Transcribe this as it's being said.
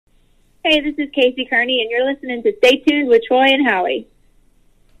Hey, this is Casey Kearney, and you're listening to Stay Tuned with Troy and Howie.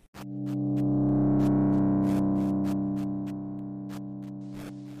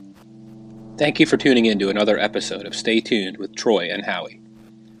 Thank you for tuning in to another episode of Stay Tuned with Troy and Howie.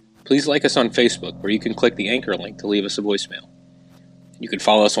 Please like us on Facebook, where you can click the anchor link to leave us a voicemail. You can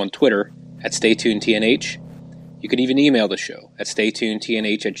follow us on Twitter at StayTunedTNH. You can even email the show at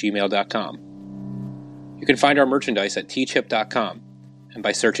StayTunedTNH@gmail.com. You can find our merchandise at teechip.com and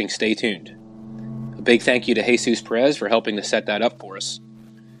by searching Stay Tuned. A big thank you to Jesus Perez for helping to set that up for us.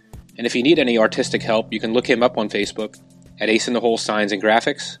 And if you need any artistic help, you can look him up on Facebook at Ace in the Hole Signs and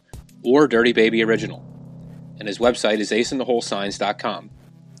Graphics or Dirty Baby Original. And his website is aceintheholesigns.com.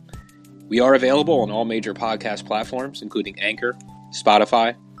 We are available on all major podcast platforms, including Anchor,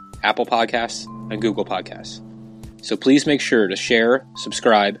 Spotify, Apple Podcasts, and Google Podcasts. So please make sure to share,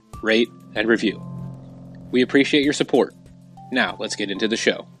 subscribe, rate, and review. We appreciate your support. Now, let's get into the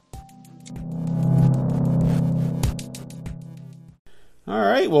show. All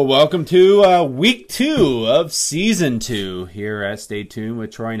right, well, welcome to week 2 of season 2 here at Stay Tuned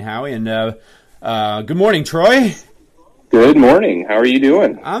with Troy and Howie. And good morning, Troy. Good morning. How are you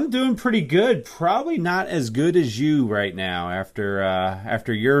doing? I'm doing pretty good. Probably not as good as you right now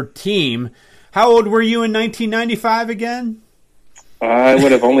after your team. How old were you in 1995 again? I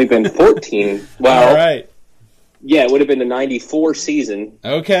would have only been 14. Well, all right. Yeah, it would have been the 94 season.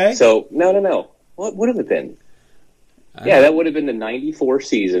 Okay. So, no. What would have it been? Yeah, that would have been the 94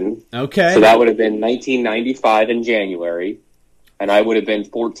 season. Okay. So that would have been 1995 in January. And I would have been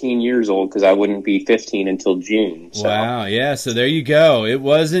 14 years old because I wouldn't be 15 until June. So. Wow, yeah, so there you go. It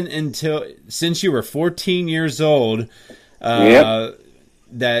wasn't until, since you were 14 years old,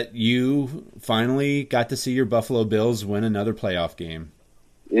 that you finally got to see your Buffalo Bills win another playoff game.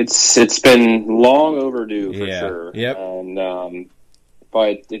 It's been long overdue for sure. Yep. And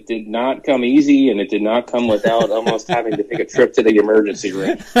but it did not come easy, and it did not come without almost having to take a trip to the emergency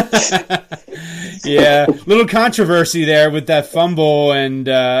room. Yeah, little controversy there with that fumble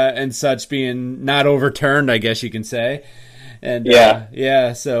and such being not overturned, I guess you can say. And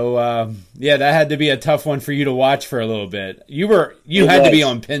so that had to be a tough one for you to watch for a little bit. You had to be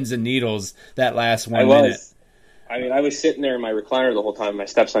on pins and needles that last 1 minute. I mean, I was sitting there in my recliner the whole time. My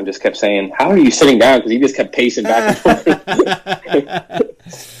stepson just kept saying, "How are you sitting down?" Because he just kept pacing back and forth.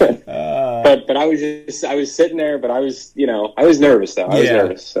 But I was sitting there, but I was nervous though. I was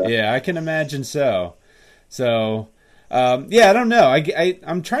nervous. So. Yeah, I can imagine so. So, I don't know.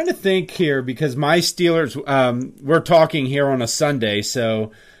 I'm trying to think here because my Steelers. We're talking here on a Sunday,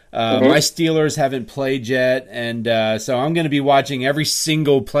 so. My Steelers haven't played yet, and so I'm going to be watching every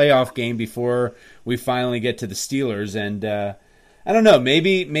single playoff game before we finally get to the Steelers. And I don't know,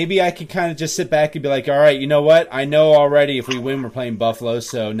 maybe I can kind of just sit back and be like, all right, you know what? I know already if we win, we're playing Buffalo,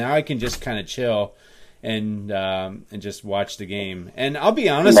 so now I can just kind of chill and just watch the game. And I'll be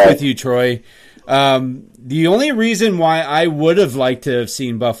honest with you, Troy. The only reason why I would have liked to have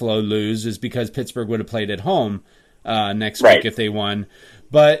seen Buffalo lose is because Pittsburgh would have played at home next week if they won.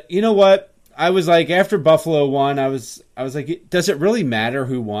 But you know what? I was like, after Buffalo won, I was like, does it really matter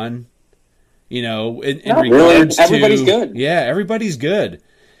who won? You know, in regards to everybody's good. Yeah, everybody's good.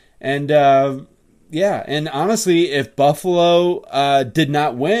 And and honestly, if Buffalo did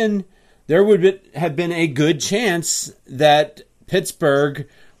not win, there would have been a good chance that Pittsburgh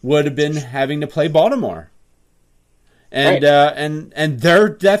would have been having to play Baltimore. And and they're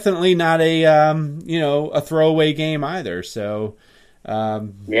definitely not a throwaway game either. So.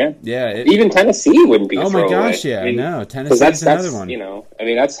 Even Tennessee wouldn't be. Oh my gosh, yeah, Tennessee's another one.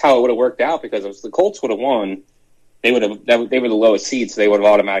 That's how it would have worked out because if the Colts would have won, they were the lowest seed, so they would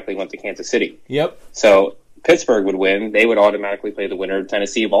have automatically went to Kansas City. Yep. So Pittsburgh would win, they would automatically play the winner of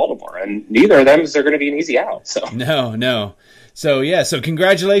Tennessee, Baltimore, and neither of them are going to be an easy out. So no. So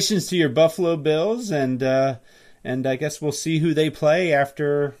congratulations to your Buffalo Bills, and I guess we'll see who they play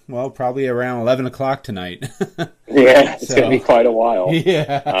after, probably around 11 o'clock tonight. Yeah, it's going to be quite a while.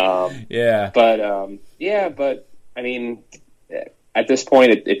 Yeah. But, I mean, at this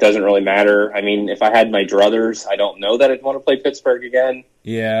point, it doesn't really matter. I mean, if I had my druthers, I don't know that I'd want to play Pittsburgh again.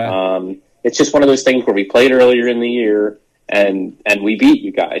 Yeah. It's just one of those things where we played earlier in the year, and we beat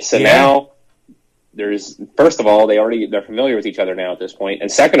you guys. So now, first of all, they're familiar with each other now at this point.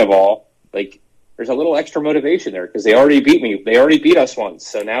 And second of all, there's a little extra motivation there because they already beat me. They already beat us once,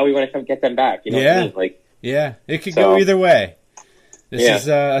 so now we want to come get them back. You know what I mean? It could go either way.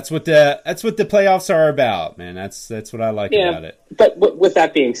 That's what the playoffs are about, man. That's what I like about it. But with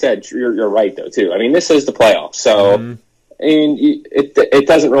that being said, you're right though too. I mean, this is the playoffs, so I mean, it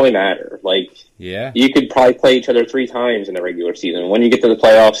doesn't really matter. You could probably play each other 3 times in the regular season. When you get to the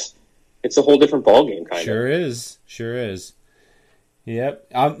playoffs, it's a whole different ballgame, kind Sure of. Sure is. Yep.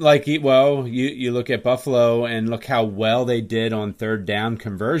 You look at Buffalo and look how well they did on third down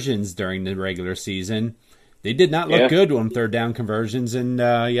conversions during the regular season. They did not look good on third down conversions in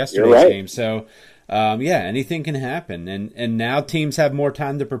yesterday's game. So, anything can happen. And now teams have more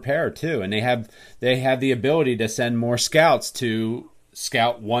time to prepare too, and they have the ability to send more scouts to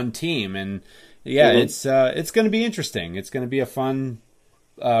scout one team. And it's going to be interesting. It's going to be a fun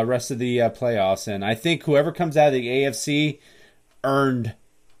rest of the playoffs. And I think whoever comes out of the AFC earned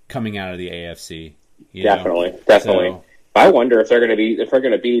coming out of the AFC. Definitely. So, I wonder if they're going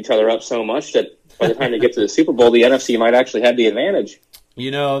to beat each other up so much that by the time they get to the Super Bowl, the NFC might actually have the advantage.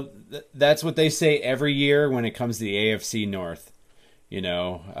 That's what they say every year when it comes to the AFC North.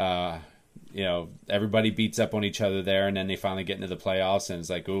 Everybody beats up on each other there, and then they finally get into the playoffs, and it's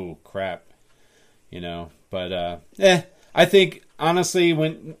like, ooh, crap. But I think honestly,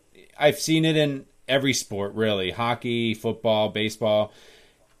 when I've seen it in every sport, really, hockey, football, baseball.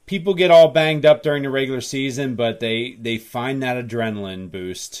 People get all banged up during the regular season, but they find that adrenaline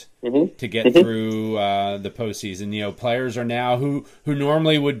boost to get through the postseason. Players are now who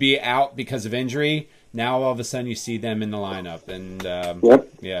normally would be out because of injury. Now all of a sudden you see them in the lineup, and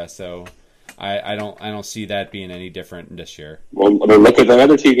so I don't see that being any different this year. Well, look at the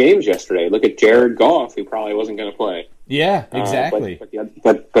other two games yesterday. Look at Jared Goff, who probably wasn't going to play. Yeah, exactly.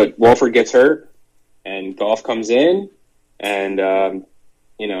 But Wolford gets hurt, and Goff comes in, and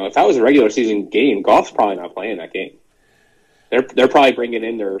if that was a regular season game, Goff's probably not playing that game. They're probably bringing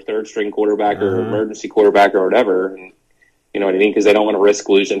in their third string quarterback or emergency quarterback or whatever, and you know what I mean, because they don't want to risk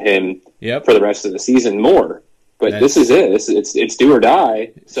losing him for the rest of the season more. But this is it. It's do or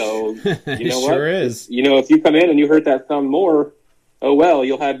die. So you know what? Sure is. If you come in and you hurt that thumb more, oh well,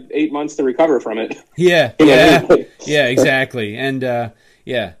 you'll have 8 months to recover from it. Yeah, yeah, exactly. And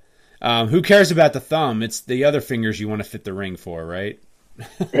who cares about the thumb? It's the other fingers you want to fit the ring for, right?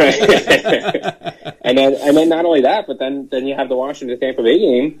 and then not only that, but then you have the Washington Tampa Bay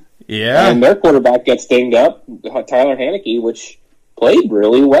game. Yeah, and their quarterback gets dinged up, Tyler Haneke, which played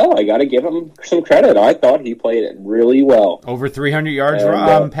really well. I got to give him some credit. I thought he played it really well. Over 300 yards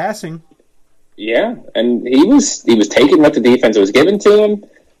passing. Yeah, and he was taking what the defense was given to him,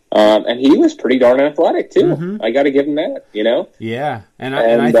 and he was pretty darn athletic too. Mm-hmm. I got to give him that. Yeah, and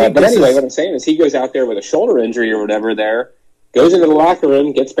I think. But anyway, what I'm saying is he goes out there with a shoulder injury or whatever there. Goes into the locker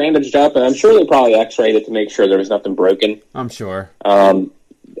room, gets bandaged up, and I'm sure they probably x-rayed it to make sure there was nothing broken. I'm sure. But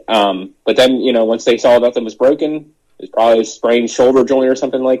then, once they saw nothing was broken, it was probably a sprained shoulder joint or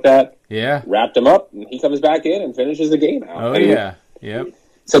something like that. Yeah. Wrapped him up, and he comes back in and finishes the game out. Oh, yeah. Yep.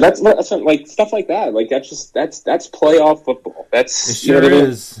 So that's like stuff like that. Like that's playoff football. It sure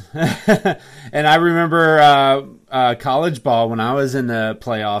is. And I remember college ball when I was in the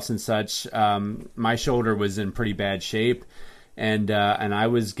playoffs and such. My shoulder was in pretty bad shape. And I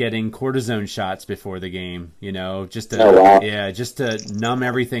was getting cortisone shots before the game, just to numb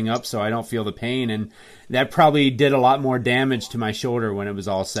everything up so I don't feel the pain. And that probably did a lot more damage to my shoulder when it was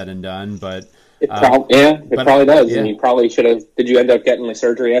all said and done. But it probably does. Yeah. And you probably should have. Did you end up getting the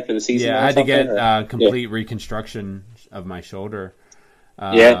surgery after the season? Yeah, I had to get complete reconstruction of my shoulder.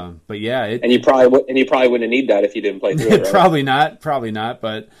 But and you probably wouldn't need that if you didn't play through it. Right? Probably not.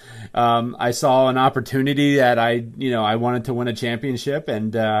 But I saw an opportunity that I wanted to win a championship,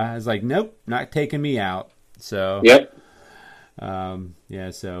 and I was like, nope, not taking me out. So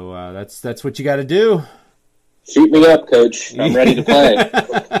so that's what you got to do. Shoot me up, coach. I'm ready to play.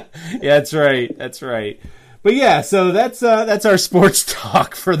 Yeah, that's right. But yeah, so that's our sports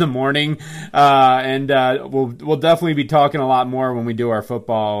talk for the morning, and we'll definitely be talking a lot more when we do our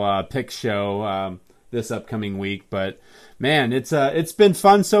football pick show this upcoming week. But man, it's been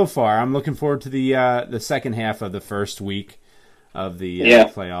fun so far. I'm looking forward to the second half of the first week of the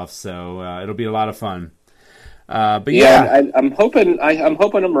playoffs, so it'll be a lot of fun. I'm hoping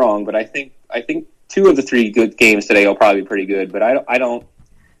I'm wrong, but I think 2 of the 3 good games today will probably be pretty good. But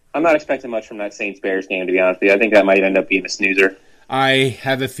I'm not expecting much from that Saints-Bears game, to be honest with you. I think that might end up being a snoozer. I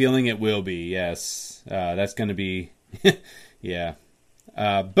have a feeling it will be, yes. That's going to be, yeah.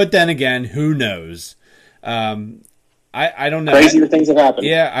 But then again, who knows? I don't know. Crazier things have happened.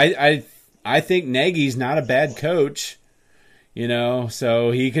 Yeah, I think Nagy's not a bad coach,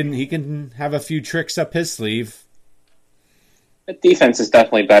 so he can have a few tricks up his sleeve. The defense is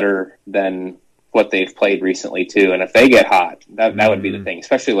definitely better than what they've played recently too, and if they get hot, that would be the thing.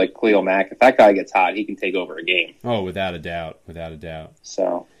 Especially like Khalil Mack, if that guy gets hot, he can take over a game. Oh, without a doubt.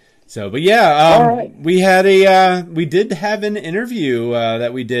 So, but we had we did have an interview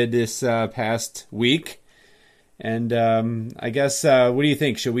that we did this past week, And I guess what do you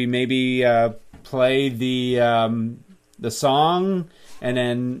think? Should we maybe play the song and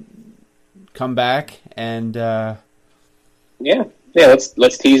then come back and yeah,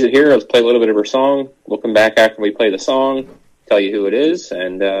 let's tease it here. Let's play a little bit of her song. We'll come back after we play the song, tell you who it is,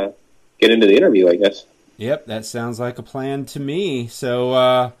 and get into the interview, I guess. Yep, that sounds like a plan to me.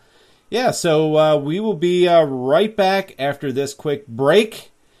 So we will be right back after this quick break,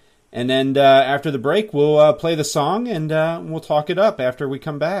 and then after the break we'll play the song and we'll talk it up after we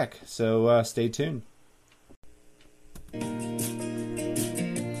come back. So stay tuned.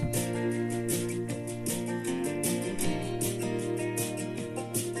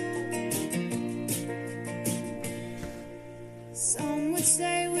 Some would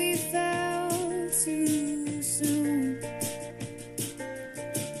say we fell too soon.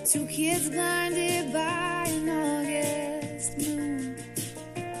 Two kids blinded by an August moon.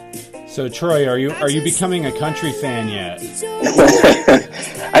 So Troy, are you becoming a country fan yet?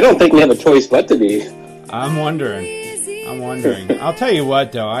 I don't think we have a choice but to be. I'm wondering. I'll tell you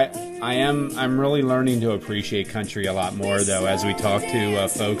what, though, I'm really learning to appreciate country a lot more, though, as we talk to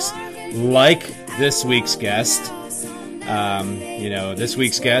folks like this week's guest. This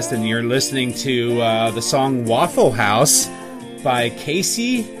week's guest, and you're listening to the song Waffle House by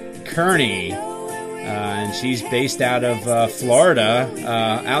Casey Kearney. And she's based out of Florida,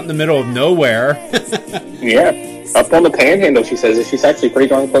 out in the middle of nowhere. Yeah, up on the panhandle, she says. She's actually pretty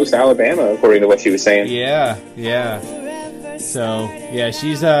darn close to Alabama, according to what she was saying. Yeah. So, yeah,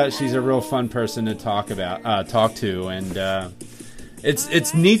 she's a real fun person to talk to, and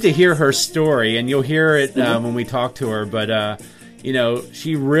it's neat to hear her story, and you'll hear it when we talk to her. But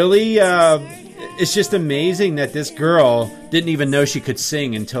she really it's just amazing that this girl didn't even know she could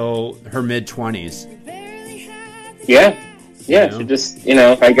sing until her mid-20s. Yeah. She just,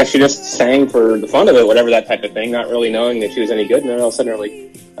 I guess she just sang for the fun of it, whatever that type of thing, not really knowing that she was any good, and then all of a sudden they're like,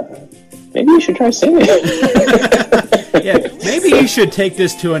 maybe you should try singing. Yeah, maybe you should take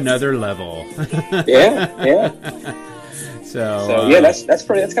this to another level. Yeah. So yeah, that's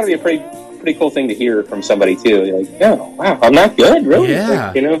gotta be a pretty cool thing to hear from somebody too. You're like, oh wow, I'm not good, really.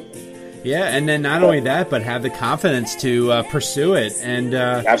 Yeah. Like, Yeah, and then not only that, but have the confidence to pursue it. And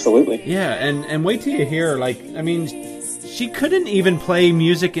absolutely. Yeah, and wait till you hear, she couldn't even play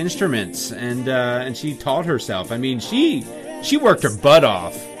music instruments, and she taught herself. I mean, she worked her butt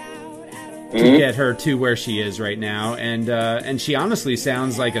off to get her to where she is right now, and she honestly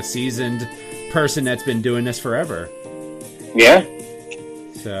sounds like a seasoned person that's been doing this forever. Yeah.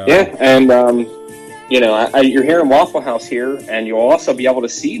 So. Yeah, and you're hearing Waffle House here, and you'll also be able to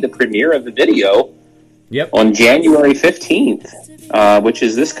see the premiere of the video. Yep. On January 15th, which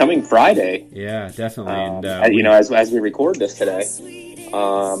is this coming Friday. Yeah, definitely. And as we record this today.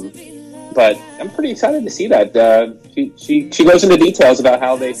 But I'm pretty excited to see that. She goes into details about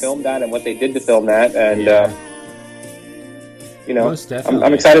how they filmed that and what they did to film that, and Most definitely.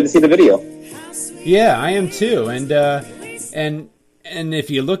 I'm excited to see the video. Yeah, I am too. And if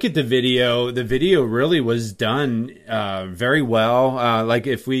you look at the video really was done very well. Like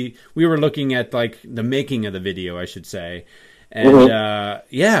if we were looking at like the making of the video, I should say, and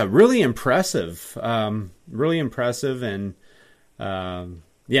really impressive. Really impressive, and I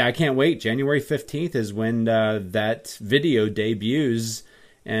can't wait. January 15th is when that video debuts,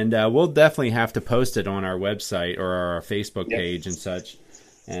 and we'll definitely have to post it on our website or our Facebook page and such.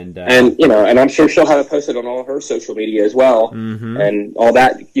 And I'm sure she'll have it posted on all her social media as well, and all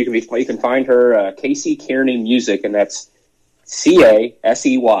that. You can find her Casey Kearney Music, and that's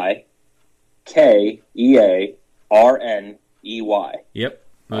CASEYKEARNEY. Yep,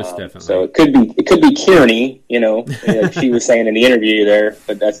 most definitely. So it could be Kearney, like she was saying in the interview there,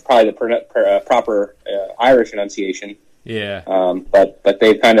 but that's probably the proper Irish enunciation. Yeah. But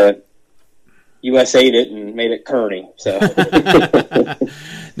they've kind of USA'd it and made it Kearney. So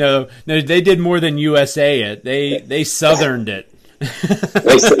no, they did more than USA it. They southerned it.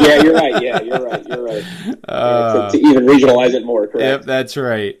 Yeah, you're right. You're right. To even regionalize it more, correct? Yep, that's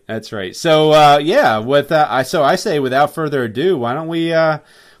right. So so I say without further ado, why don't we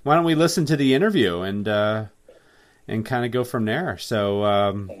listen to the interview and kind of go from there.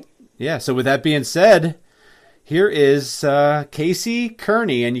 So so with that being said, here is Casey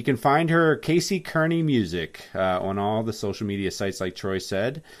Kearney, and you can find her Casey Kearney Music on all the social media sites, like Troy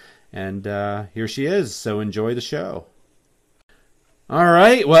said. And here she is. So enjoy the show. All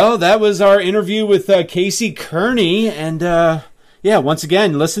right. Well, that was our interview with Casey Kearney, and once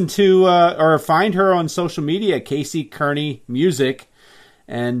again, listen to or find her on social media, Casey Kearney Music.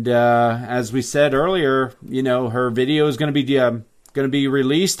 And as we said earlier, her video is going to be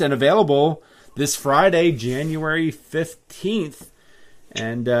released and available this Friday, January 15th.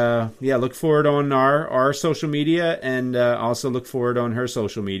 And look for it on our social media, and also look for it on her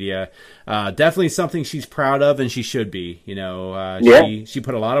social media. Definitely something she's proud of, and she should be. She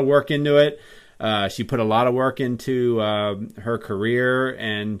put a lot of work into it. She put a lot of work into her career,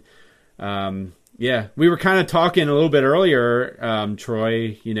 and we were kind of talking a little bit earlier,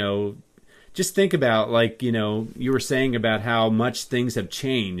 Troy. Just think about you were saying about how much things have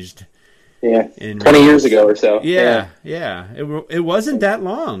changed. Yeah, 20 years ago or so. Yeah. It wasn't that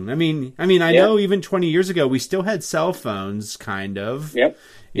long. I mean, I know even 20 years ago we still had cell phones, kind of. Yep.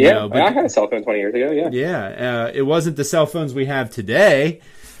 I had a cell phone 20 years ago. Yeah. It wasn't the cell phones we have today.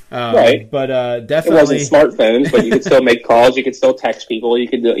 Right. But definitely, it wasn't smartphones, but you could still make calls. You could still text people. You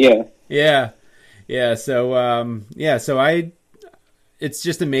could do. Yeah. So it's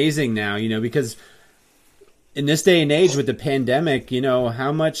just amazing now, because in this day and age with the pandemic,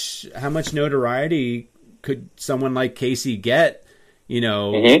 how much notoriety could someone like Casey get,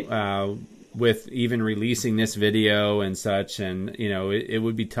 with even releasing this video and such, and it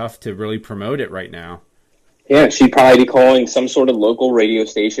would be tough to really promote it right now. Yeah, she'd probably be calling some sort of local radio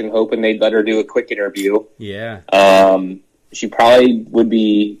station, hoping they'd let her do a quick interview. Yeah. She probably would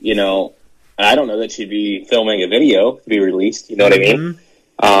be, I don't know that she'd be filming a video to be released. You know what I mean?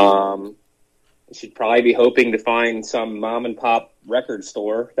 She'd probably be hoping to find some mom and pop record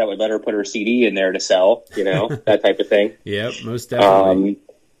store that would let her put her CD in there to sell, that type of thing. Yep, most definitely.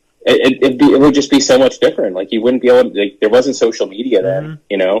 It would just be so much different. Like, you wouldn't be able to, there wasn't social media then,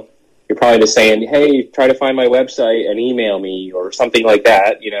 You're probably just saying, hey, try to find my website and email me or something like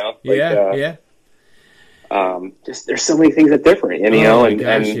that, Just, there's so many things that are different, you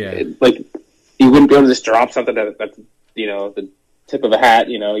wouldn't be able to just drop something that's, the tip of a hat,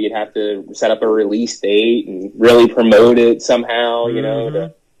 you'd have to set up a release date and really promote it somehow, you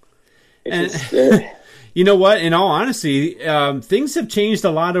know what? In all honesty, things have changed a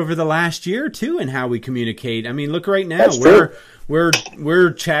lot over the last year too in how we communicate. I mean, look right now,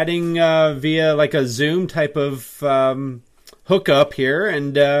 we're chatting via like a Zoom type of hookup here,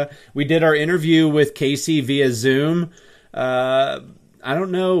 and we did our interview with Casey via Zoom. I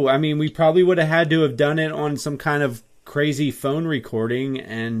don't know. I mean, we probably would have had to have done it on some kind of crazy phone recording,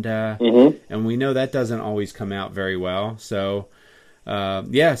 and we know that doesn't always come out very well. So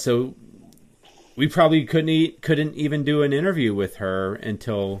so we probably couldn't even do an interview with her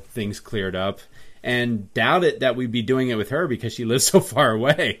until things cleared up, and doubt it that we'd be doing it with her because she lives so far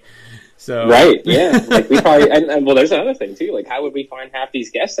away. So right, yeah, like we probably and well, there's another thing too. Like, how would we find half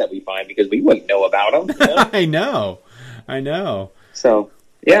these guests that we find because we wouldn't know about them? I know. So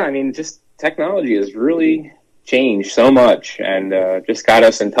yeah, I mean, just technology has really changed so much, and just got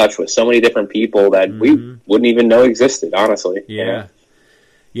us in touch with so many different people that we wouldn't even know existed, honestly. Yeah.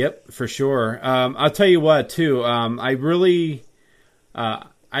 Yep, for sure. I'll tell you what, too. I really,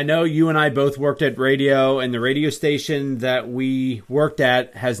 I know you and I both worked at radio, and the radio station that we worked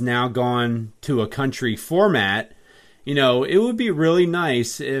at has now gone to a country format. It would be really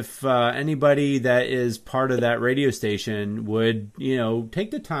nice if anybody that is part of that radio station would,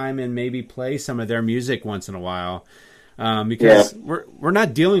 take the time and maybe play some of their music once in a while. Because we're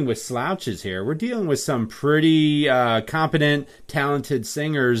not dealing with slouches here. We're dealing with some pretty competent, talented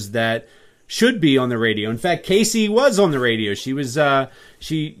singers that should be on the radio. In fact, Casey was on the radio. She was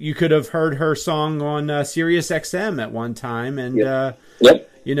you could have heard her song on Sirius XM at one time, and let's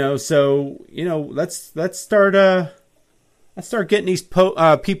start getting these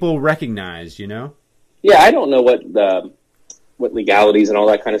people recognized. Yeah, I don't know what legalities and all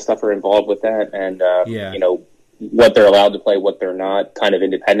that kind of stuff are involved with that, and what they're allowed to play, what they're not, kind of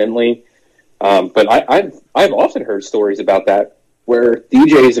independently. But I've often heard stories about that where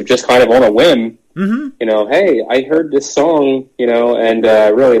DJs have just kind of on a whim, hey, I heard this song, and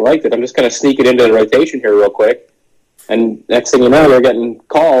really liked it. I'm just going to sneak it into the rotation here real quick. And next thing you know, they're getting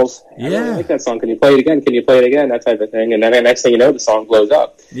calls. I really like that song. Can you play it again? Can you play it again? That type of thing. And then the next thing you know, the song blows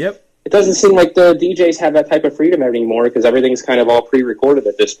up. Yep. It doesn't seem like the DJs have that type of freedom anymore because everything's kind of all pre-recorded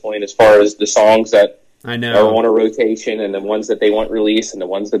at this point as far as the songs that I know are on a rotation and the ones that they want released and the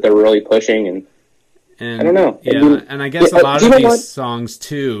ones that they're really pushing. And I don't know. Yeah, and I guess a lot of these songs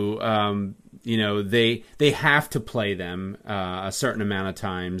too, they have to play them a certain amount of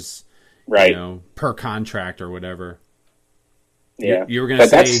times, right? Per contract or whatever. Yeah, you were going to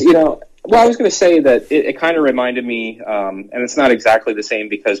say. I was going to say that it kind of reminded me, and it's not exactly the same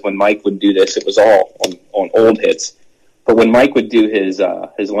because when Mike would do this, it was all on old hits. But when Mike would do his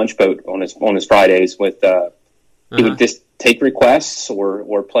lunch boat on his Fridays with, he would just take requests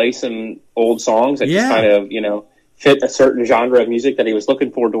or play some old songs that just kind of fit a certain genre of music that he was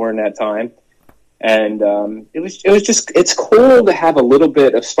looking for during that time. And it's cool to have a little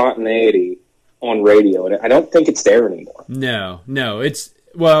bit of spontaneity on radio, and I don't think it's there anymore. No, it's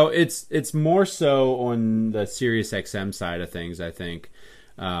more so on the Sirius XM side of things, I think,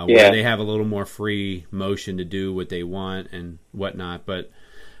 where they have a little more free motion to do what they want and whatnot. But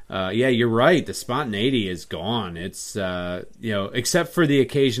yeah, you're right. The spontaneity is gone. It's except for the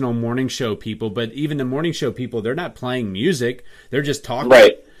occasional morning show people, but even the morning show people, they're not playing music; they're just talking.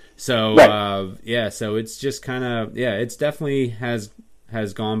 Right. So so it's just kind of it's definitely has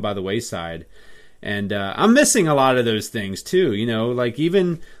gone by the wayside. And I'm missing a lot of those things too, like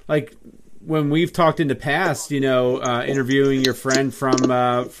even like when we've talked in the past, interviewing your friend from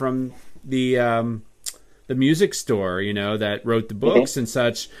the music store, that wrote the books and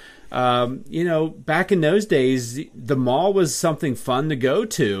such. Back in those days, the mall was something fun to go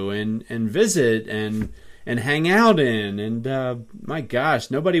to and visit and hang out in. And my gosh,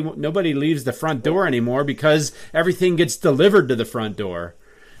 nobody leaves the front door anymore because everything gets delivered to the front door.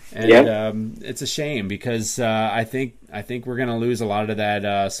 And it's a shame because I think we're going to lose a lot of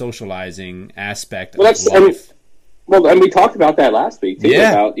that socializing aspect of life. And we talked about that last week too,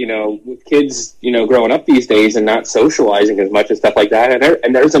 about with kids growing up these days and not socializing as much and stuff like that.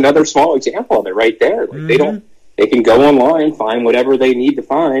 And there's another small example of it right there. Like they can go online, find whatever they need to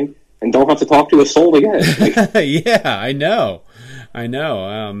find, and don't have to talk to a soul again. Yeah, I know. It's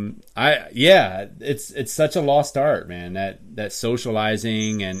such a lost art, man. That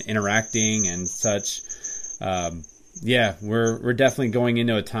socializing and interacting and such. We're definitely going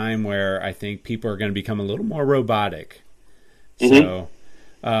into a time where I think people are going to become a little more robotic. So,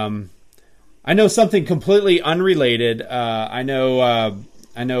 I know something completely unrelated. I know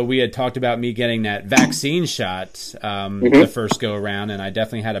we had talked about me getting that vaccine shot the first go around, and I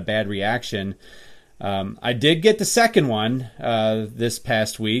definitely had a bad reaction. I did get the second one this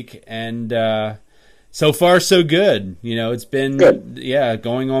past week, and so far so good. It's been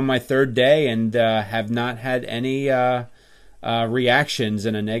going on my third day, and have not had any reactions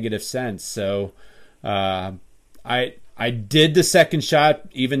in a negative sense. So I did the second shot,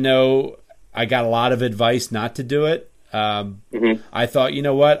 even though I got a lot of advice not to do it. I thought, you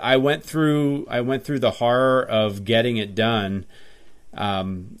know what? I went through the horror of getting it done.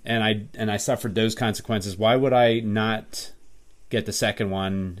 And I suffered those consequences. Why would I not get the second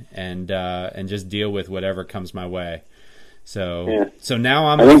one and just deal with whatever comes my way? So now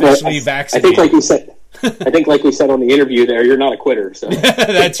I'm officially vaccinated. I think like we said on the interview there, you're not a quitter. So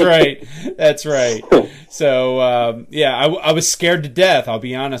That's right. So I was scared to death. I'll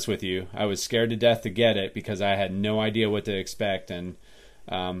be honest with you. I was scared to death to get it because I had no idea what to expect. And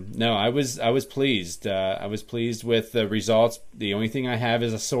I was pleased. I was pleased with the results. The only thing I have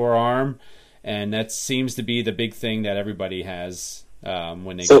is a sore arm, and that seems to be the big thing that everybody has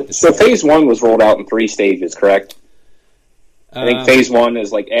when they get the shot. So phase 1 was rolled out in 3 stages, correct? I think phase 1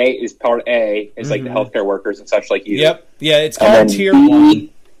 is like part A is like the healthcare workers and such like you. Yep. Yeah, it's called Tier 1.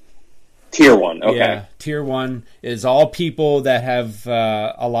 Tier 1, okay. Yeah, Tier 1 is all people that have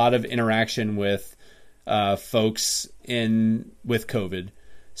a lot of interaction with folks with COVID.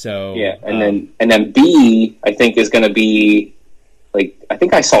 So and then B, I think, is going to be like, I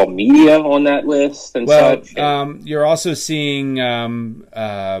think I saw media on that list and such. You're also seeing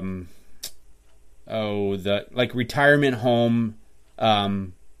the like retirement home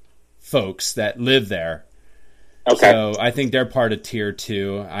folks that live there. Okay. So I think they're part of Tier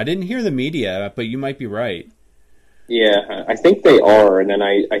 2. I didn't hear the media, but you might be right. Yeah, I think they are. And then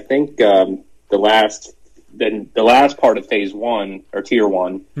I think the last part of phase 1 or Tier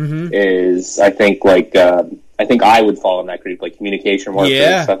 1 is, I think, like I think I would fall in that group, like communication workers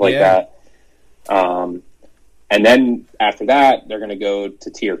and stuff like that. And then after that, they're going to go to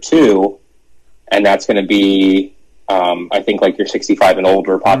Tier 2, and that's going to be I think like your 65 and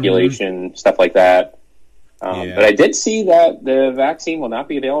older population, stuff like that. But I did see that the vaccine will not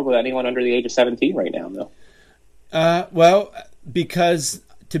be available to anyone under the age of 17 right now, though. Well, because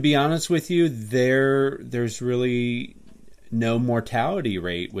to be honest with you, there's really no mortality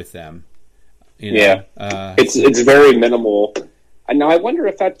rate with them. It's very minimal. And now I wonder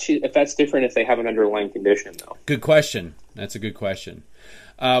if that's different if they have an underlying condition, though. Good question. That's a good question.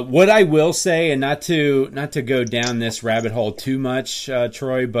 What I will say, and not to go down this rabbit hole too much,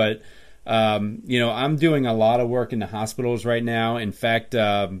 Troy, but I'm doing a lot of work in the hospitals right now. In fact,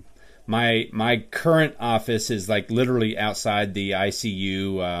 my current office is like literally outside the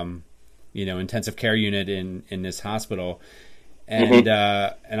ICU, intensive care unit in this hospital. And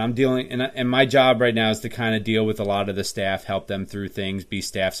and I'm dealing, and my job right now is to kind of deal with a lot of the staff, help them through things, be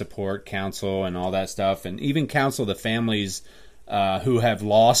staff support, counsel, and all that stuff, and even counsel the families who have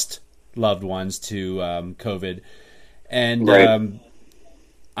lost loved ones to COVID. And Right.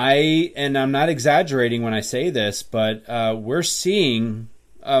 I'm not exaggerating when I say this, but we're seeing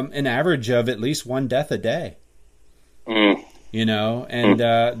an average of at least one death a day. Mm. And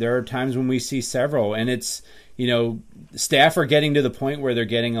there are times when we see several, and it's, staff are getting to the point where they're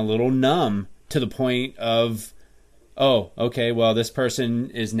getting a little numb to the point of, oh, okay, well, this person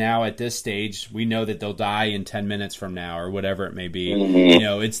is now at this stage. We know that they'll die in 10 minutes from now or whatever it may be.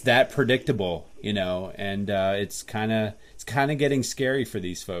 Mm-hmm. It's that predictable, and it's kind of getting scary for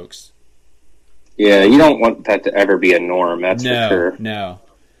these folks. Yeah, you don't want that to ever be a norm, that's for sure. No.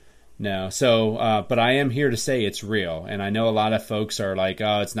 So, but I am here to say it's real. And I know a lot of folks are like,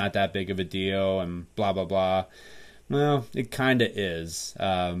 oh, it's not that big of a deal and blah, blah, blah. Well, it kind of is,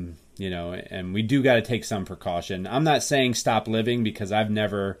 and we do got to take some precaution. I'm not saying stop living, because I've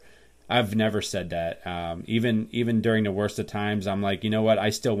never said that. Even during the worst of times, I'm like, you know what? I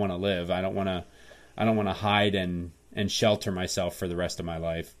still want to live. I don't want to hide and shelter myself for the rest of my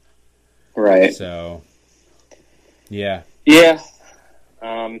life. Right. So, yeah. Yeah.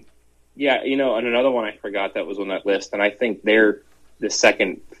 Yeah, and another one I forgot that was on that list, and I think they're the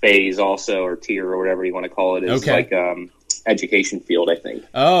second phase also, or tier, or whatever you want to call it, is like education field, I think.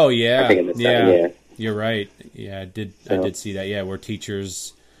 Oh, yeah. I think it's yeah. You're right. Yeah, I did see that. Yeah, where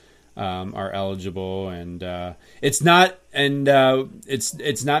teachers are eligible, and it's not mandatory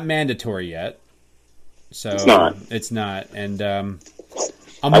yet. So it's not. And I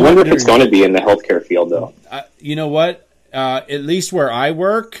wonder if it's going to be in the healthcare field, though. You know what? At least where I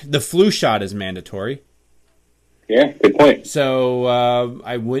work, the flu shot is mandatory. Yeah, good point. So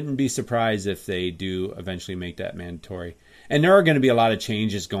I wouldn't be surprised if they do eventually make that mandatory. And there are going to be a lot of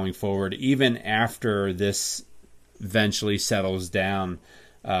changes going forward, even after this eventually settles down.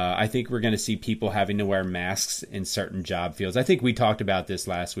 I think we're going to see people having to wear masks in certain job fields. I think we talked about this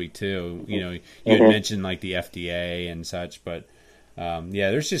last week too. You had mentioned like the FDA and such, but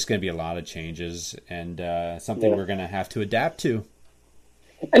there's just going to be a lot of changes, and something we're going to have to adapt to.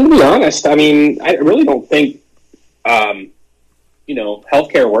 And to be honest, I mean, I really don't think,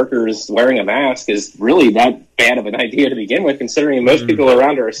 healthcare workers wearing a mask is really that bad of an idea to begin with, considering most people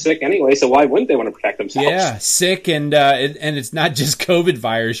around are sick anyway. So why wouldn't they want to protect themselves? Yeah, sick, and it's not just COVID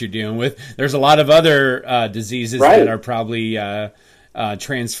virus you're dealing with. There's a lot of other diseases that are probably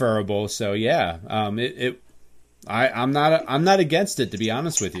transferable. So yeah, I'm not against it, to be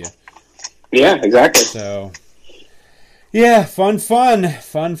honest with you. Yeah, exactly. So yeah, fun.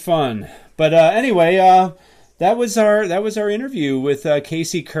 But anyway, that was our interview with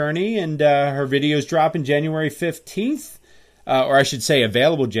Casey Kearney, and her videos dropping January 15th, or I should say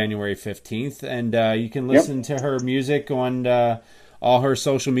available January 15th, and you can listen to her music on all her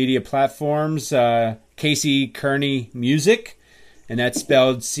social media platforms, Casey Kearney Music, and that's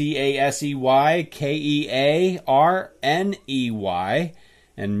spelled CASEYKEARNEY,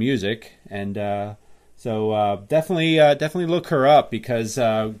 and music, and so definitely look her up, because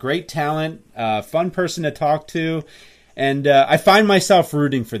great talent, fun person to talk to, and I find myself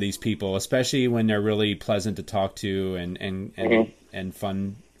rooting for these people, especially when they're really pleasant to talk to and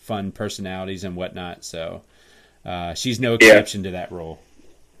fun personalities and whatnot. So she's no exception to that role.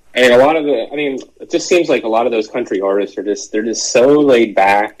 And it just seems like a lot of those country artists they're just so laid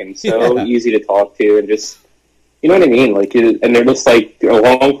back and so easy to talk to, and just, you know what I mean? Like, and they're just like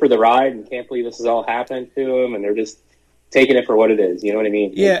along for the ride and can't believe this is all happening to them, and they're just taking it for what it is. You know what I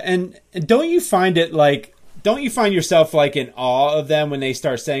mean? Yeah, and don't you find yourself like in awe of them when they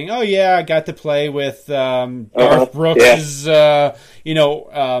start saying, "Oh yeah, I got to play with Garth Brooks' organ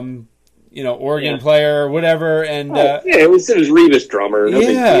player or whatever," and it was Revis drummer. No big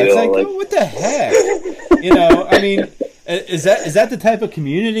deal. It's like, oh, what the heck? I mean. Is that the type of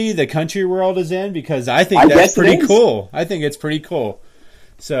community the country world is in? Because I think that's pretty cool. I think it's pretty cool.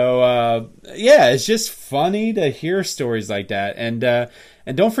 So it's just funny to hear stories like that. And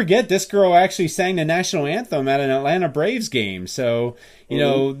don't forget, this girl actually sang the national anthem at an Atlanta Braves game. So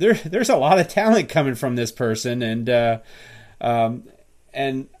there's a lot of talent coming from this person. And I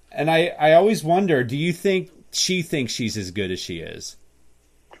always wonder, do you think she thinks she's as good as she is?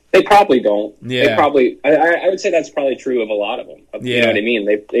 They probably don't. Yeah. They probably. I would say that's probably true of a lot of them. You know what I mean?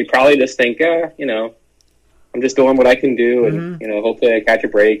 They probably just think, I'm just doing what I can do, and hopefully I catch a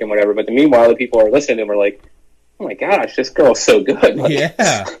break and whatever. But meanwhile, the people who are listening to them are like, "Oh my gosh, this girl's so good!" Like,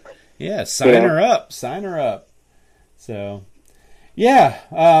 sign her up. So,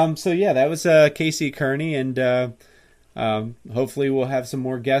 that was Casey Kearney, and hopefully we'll have some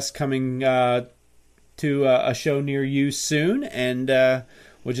more guests coming to a show near you soon, and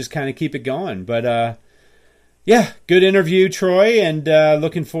we'll just kind of keep it going. But Yeah, good interview, Troy, and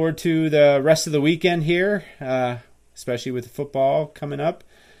looking forward to the rest of the weekend here, especially with football coming up,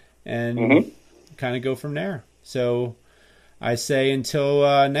 and kind of go from there. So I say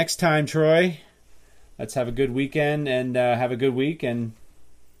until next time, Troy, let's have a good weekend and have a good week, and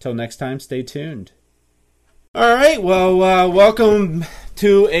until next time, stay tuned. All right, well, welcome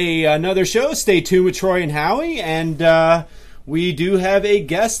to another show, Stay Tuned with Troy and Howie, and we do have a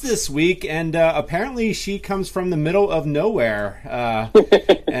guest this week, and apparently she comes from the middle of nowhere.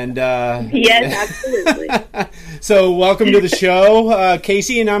 And Yes, absolutely. So welcome to the show,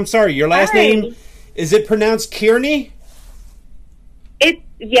 Casey, and I'm sorry, your last Hi. name, is it pronounced Kearney?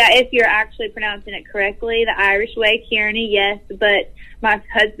 If you're actually pronouncing it correctly, the Irish way, Kearney, yes, but my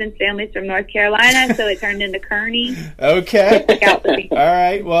husband's family's from North Carolina, so it turned into Kearney. Okay. All All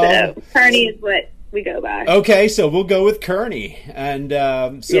right, well. So Kearney is what we go by. Okay, so we'll go with Kearney. And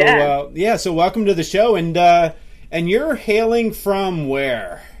so welcome to the show. And you're hailing from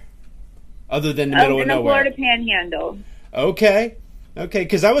where? Other than the middle of in the nowhere. Florida Panhandle. Okay,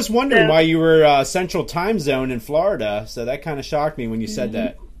 because I was wondering why you were Central Time Zone in Florida, so that kind of shocked me when you said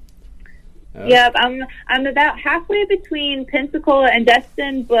that. Oh. Yep, I'm about halfway between Pensacola and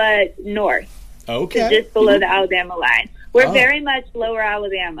Destin, but north. Okay. So just below the Alabama line. We're very much lower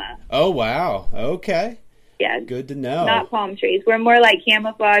Alabama. Oh, wow. Okay. Yeah. Good to know. Not palm trees. We're more like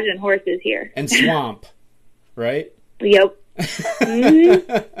camouflage and horses here. And swamp, right? Yep.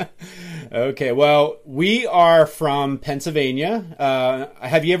 Okay, well, we are from Pennsylvania.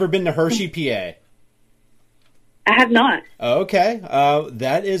 Have you ever been to Hershey, PA? I have not. Okay,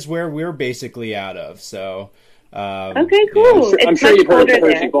 that is where we're basically out of. So, Okay, cool. I'm It's sure much you've heard of the colder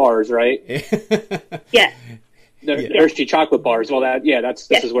Hershey there. bars, right? Yes. The Hershey chocolate bars. Well, this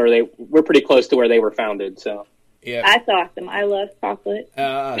is where we're pretty close to where they were founded. So yeah, That's awesome. I love chocolate.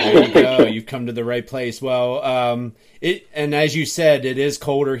 there you go. You've come to the right place. Well, and as you said, it is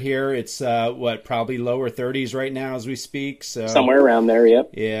colder here. It's probably lower 30s right now as we speak. So somewhere around there.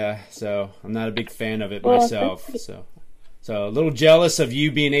 Yep. yeah. So I'm not a big fan of it Well, myself. So a little jealous of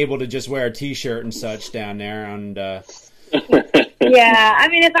you being able to just wear a t-shirt and such down there. And Yeah, I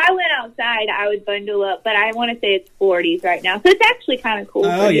mean, if I went outside, I would bundle up, but I want to say it's 40s right now, so it's actually kind of cool.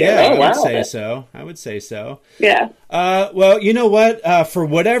 oh for here. yeah, Oh, wow. I would say so. Yeah. Well, you know what? For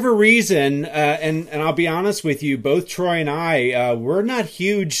whatever reason, and I'll be honest with you, both Troy and I, we're not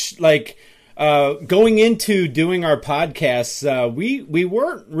huge. Going into doing our podcasts, we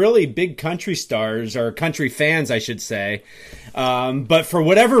weren't really big country stars or country fans, I should say. But for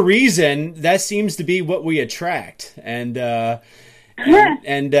whatever reason, that seems to be what we attract. And I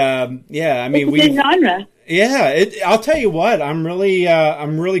mean, It's a good genre. yeah, I'll tell you what. I'm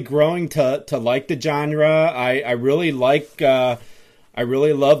really growing to like the genre. I really like. I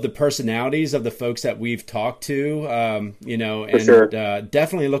really love the personalities of the folks that we've talked to. And sure.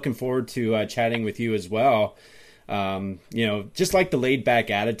 Definitely looking forward to chatting with you as well. Just like the laid back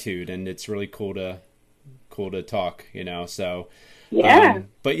attitude, and it's really cool to talk. So. Yeah.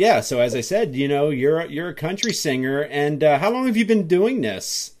 But yeah, so as I said, you're a country singer, and how long have you been doing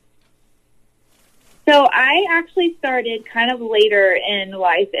this? So I actually started kind of later in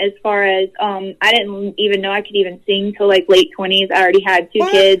life as far as I didn't even know I could even sing till like late 20s. I already had 2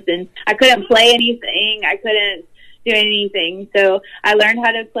 What? kids and I couldn't play anything. I couldn't do anything. So I learned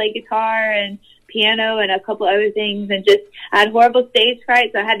how to play guitar and piano and a couple other things, and just I had horrible stage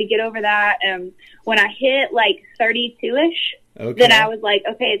fright, so I had to get over that. And when I hit like 32-ish, Okay. then I was like,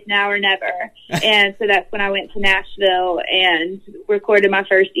 okay, it's now or never. And so that's when I went to Nashville and recorded my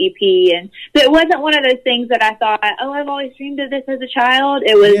first EP. And so it wasn't one of those things that I thought, oh, I've always dreamed of this as a child.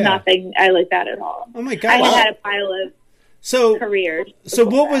 It was nothing I looked at all. Oh my God! I Wow. had a pile of careers. So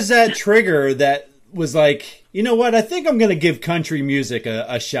what was that trigger that was like, you know what? I think I'm going to give country music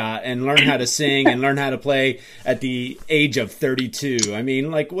a shot and learn how to sing and learn how to play at the age of 32. I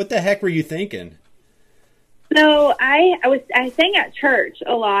mean, like, what the heck were you thinking? So I sang at church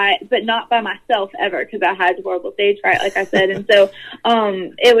a lot, but not by myself ever because I had horrible stage fright, like I said. And so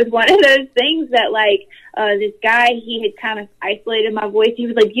it was one of those things that like this guy, he had kind of isolated my voice. He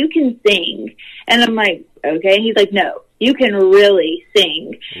was like, "You can sing," and I'm like, "Okay." And he's like, "No, you can really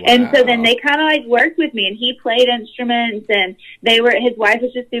sing." Wow. And so then they kind of like worked with me, and he played instruments, and his wife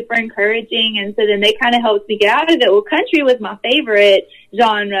was just super encouraging, and so then they kind of helped me get out of it. Well, country was my favorite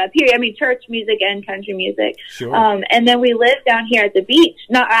genre, period. I mean, church music and country music. Sure. And then we live down here at the beach.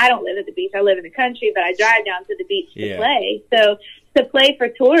 No, I don't live at the beach. I live in the country, but I drive down to the beach to play. So to play for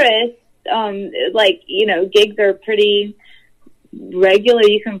tourists, gigs are pretty regular.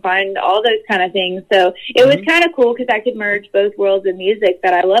 You can find all those kind of things. So it was kind of cool because I could merge both worlds of music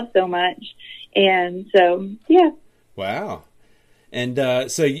that I love so much. And so, yeah. Wow.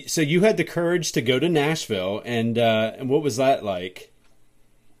 And so you had the courage to go to Nashville, and what was that like?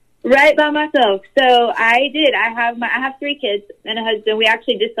 Right by myself. So I did. I have 3 kids and a husband. We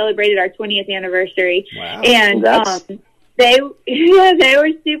actually just celebrated our 20th anniversary. Wow. And they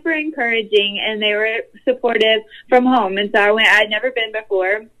were super encouraging, and they were supportive from home. And so I went. I'd never been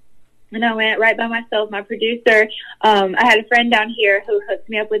before. And I went right by myself. My producer, I had a friend down here who hooked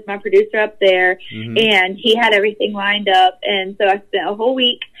me up with my producer up there, and he had everything lined up. And so I spent a whole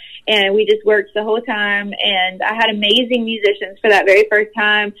week, and we just worked the whole time. And I had amazing musicians for that very first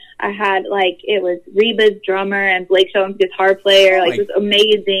time. I had, it was Reba's drummer and Blake Shelton's guitar player. It was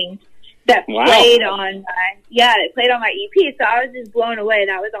amazing. That played on my EP. So I was just blown away.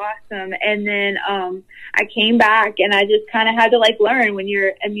 That was awesome. And then I came back, and I just kind of had to learn. When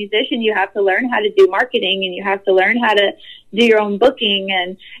you're a musician, you have to learn how to do marketing, and you have to learn how to do your own booking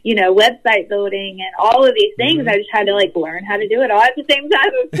and, website building and all of these things. I just had to learn how to do it all at the same time.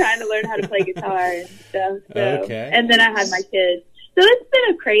 I was trying to learn how to play guitar and stuff. So, okay. And then I had my kids. So it's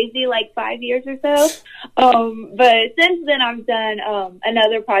been a crazy 5 years or so. But since then I've done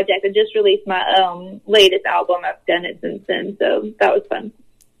another project. I just released my latest album. I've done it since then, so that was fun.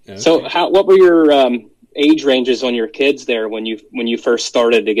 Okay. So what were your age ranges on your kids there when you first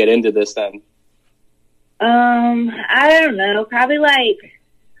started to get into this then? I don't know. Probably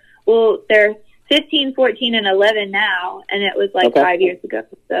they're 15, 14, and 11 now, and it was 5 years ago.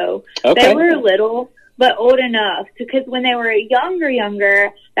 So they were little, but old enough because when they were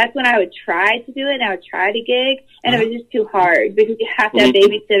younger, that's when I would try to do it, and I would try to gig, and it was just too hard because you have to have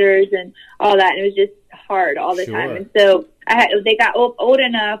babysitters and all that, and it was just hard all the time. And so they got old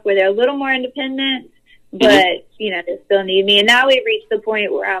enough where they're a little more independent, but they still need me. And now we've reached the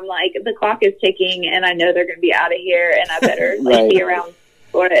point where I'm the clock is ticking, and I know they're going to be out of here, and I better be around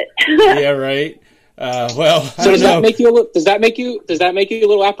for it. Yeah, right. So does that make you a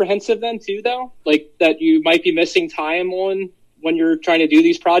little apprehensive then too, though? That you might be missing time when you're trying to do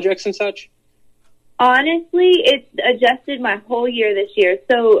these projects and such? Honestly, it's adjusted my whole year this year.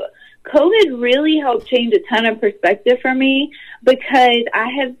 So COVID really helped change a ton of perspective for me because I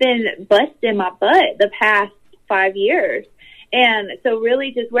have been busting my butt the past 5 years. And so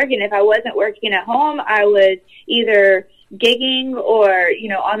really just working. If I wasn't working at home, I was either gigging or,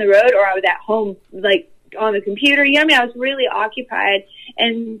 on the road, or I was at home, on the computer. I was really occupied.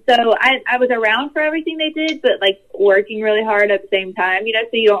 And so I was around for everything they did, but working really hard at the same time, so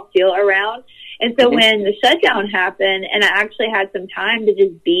you don't feel around. And so when the shutdown happened and I actually had some time to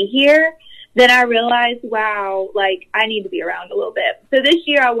just be here, then I realized, wow, I need to be around a little bit. So this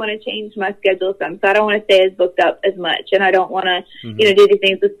year I want to change my schedule some. So I don't want to stay as booked up as much. And I don't want to, do these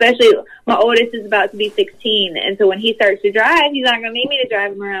things, especially my oldest is about to be 16. And so when he starts to drive, he's not going to need me to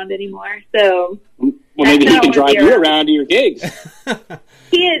drive him around anymore. So. Well, maybe he can drive you around to your gigs.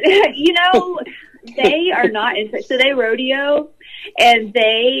 He is, they are not interested. So they rodeo, and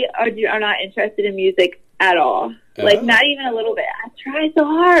they are not interested in music at all. Not even a little bit. I try so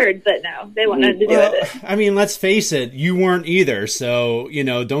hard, but no, they want nothing to do with it. I mean, let's face it, you weren't either, so,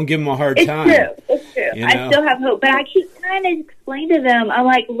 don't give them a hard time. It's true. I still have hope, but I keep trying to explain to them, I'm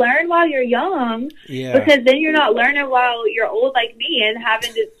learn while you're young, because then you're not learning while you're old like me and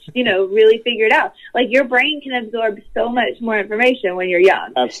having to, really figure it out. Your brain can absorb so much more information when you're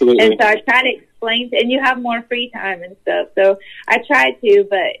young. Absolutely. And so I try to explain, and you have more free time and stuff. So I try to,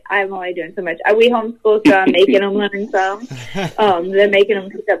 but I'm only doing so much. We homeschool, so I'm making them learn some. They're making them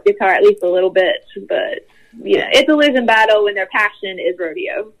pick up guitar at least a little bit, but it's a losing battle when their passion is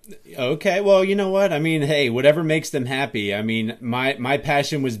rodeo. Okay, well, you know what? I mean, hey, whatever makes them happy. I mean, my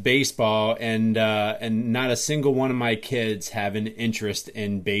passion was baseball, and not a single one of my kids have an interest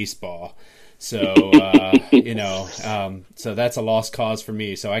in baseball. So, so that's a lost cause for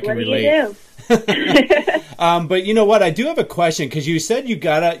me. So I can relate. But you know what? I do have a question, because you said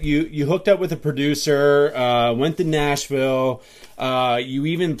you hooked up with a producer, went to Nashville. You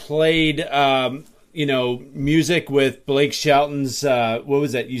even played, music with Blake Shelton's, what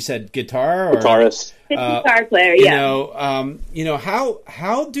was that? You said guitar? Or? Guitarist. Guitar player, yeah.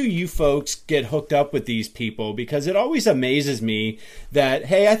 How do you folks get hooked up with these people? Because it always amazes me that,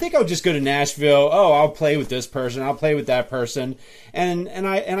 hey, I think I'll just go to Nashville. Oh, I'll play with this person. I'll play with that person. And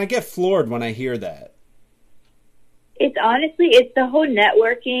I get floored when I hear that. It's the whole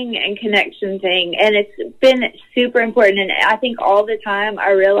networking and connection thing. And it's been super important. And I think all the time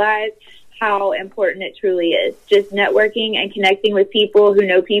I realize how important it truly is, just networking and connecting with people who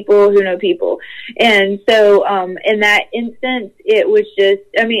know people who know people. And so in that instance, it was just,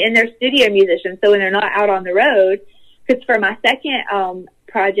 and they're studio musicians, so when they're not out on the road, because for my second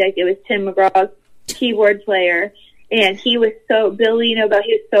project. It was Tim McGraw's keyboard player, and he was Billy, he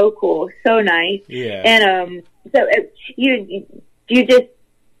was so cool, so nice. Yeah. And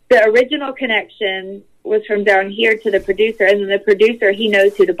the original connection was from down here to the producer, and then the producer, he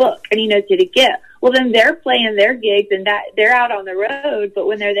knows who to book and he knows who to get. Well, then they're playing their gigs and they're out on the road, but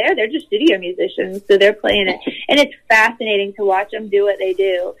when they're there, they're just studio musicians, so they're playing it. And it's fascinating to watch them do what they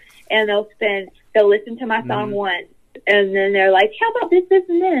do. And they'll listen to my song once, and then they're like, how about this, this,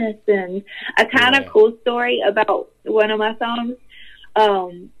 and this? And a kind of cool story about one of my songs.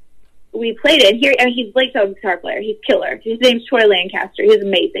 We played it here, and he's Blake's own guitar player. He's killer. His name's Troy Lancaster. He's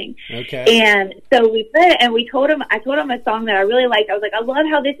amazing. Okay. And so we played it, and I told him a song that I really liked. I was like, I love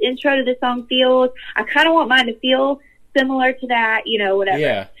how this intro to this song feels. I kind of want mine to feel similar to that, whatever.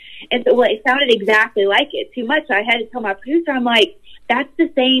 Yeah. And so, it sounded exactly like it. Too much. So I had to tell my producer, I'm like, that's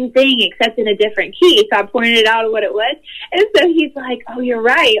the same thing except in a different key. So I pointed out what it was. And so he's like, oh, you're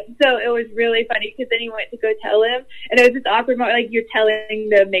right. So it was really funny because then he went to go tell him. And it was this awkward moment, like you're telling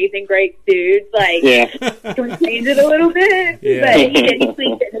the Amazing Grace dude, like, can we change it a little bit? Yeah. But he did. He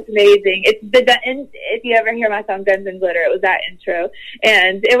tweaked it. It's amazing. And if you ever hear my song Guns and Glitter, it was that intro.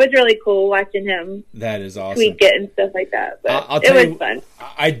 And it was really cool watching him That is awesome. tweak it and stuff like that. But I'll it tell was you, fun.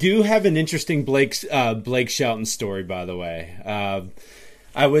 I do have an interesting Blake Shelton story, by the way.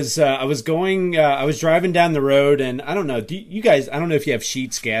 I was driving down the road, and I don't know, you guys, I don't know if you have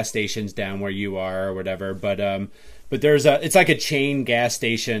Sheetz gas stations down where you are or whatever, but there's it's like a chain gas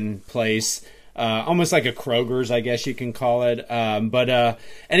station place, almost like a Kroger's, I guess you can call it.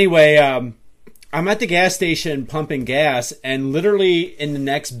 Anyway, I'm at the gas station pumping gas, and literally in the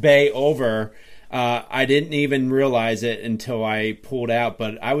next bay over, I didn't even realize it until I pulled out,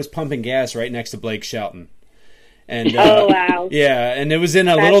 but I was pumping gas right next to Blake Shelton. And, oh, wow. Yeah, and it was in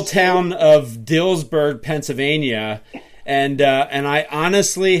a little town of Dillsburg, Pennsylvania, and I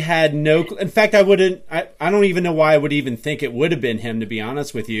honestly had no. In fact, I don't even know why I would even think it would have been him, to be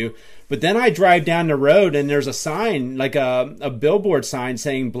honest with you. But then I drive down the road, and there's a sign, like a billboard sign,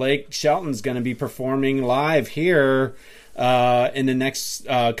 saying Blake Shelton's going to be performing live here in the next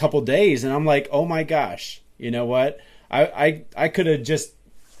couple days, and I'm like, oh my gosh, you know what? I could have just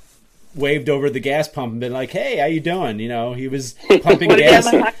waved over the gas pump and been like, hey, how you doing? He was pumping gas.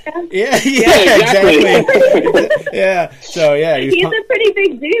 Yeah, exactly. Yeah. So yeah, he's a pretty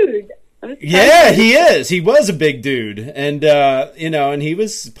big dude. Yeah, he is. He was a big dude. And and he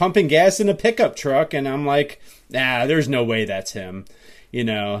was pumping gas in a pickup truck, and I'm like, nah, there's no way that's him.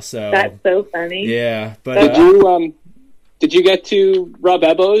 So that's so funny. Yeah. But did you get to rub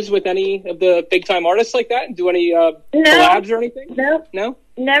elbows with any of the big time artists like that and do any collabs or anything? No?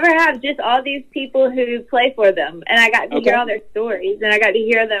 Never have. Just all these people who play for them. And I got to hear all their stories, and I got to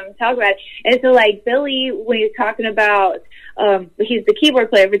hear them talk about it. And so, like, Billy, when he was talking about, he's the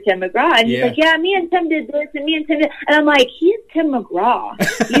keyboard player for Tim McGraw, and he's like, yeah, me and Tim did this, and me and Tim did, and I'm like, he is Tim McGraw.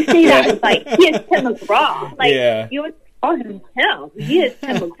 You say that with, like, he is Tim McGraw. Like, you would call him Tim. He is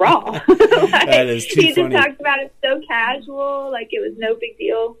Tim McGraw. That is too funny. He just talked about it so casual, like it was no big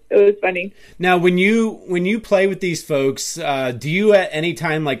deal. It was funny. Now, when you play with these folks, do you at any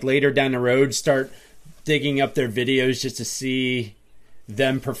time, like later down the road, start digging up their videos just to see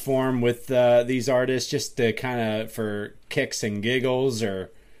them perform with these artists, just to kind of for kicks and giggles,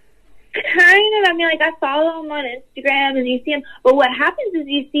 or? Kind of. I mean, like, I follow them on Instagram, and you see them. But what happens is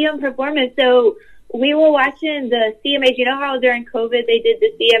you see them performing. So we were watching the CMAs. You know how during COVID they did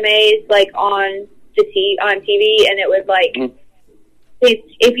the CMAs like on TV, and it was like,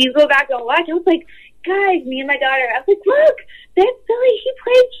 if you go back and watch, it was like, guys, me and my daughter, I was like, look, that's Billy. He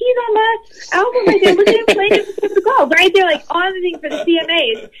played keys on my album right there. Look at him playing it with the golf right there, like on the thing for the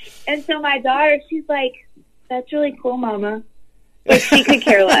CMAs. And so my daughter, she's like, that's really cool, Mama. Like, she could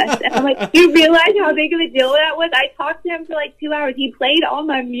care less. And I'm like, you realize how big of a deal that was? I talked to him for like 2 hours. He played all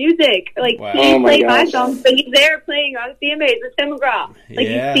my music. Like, he played my songs, but he's there playing on CMAs with Tim McGraw. Like,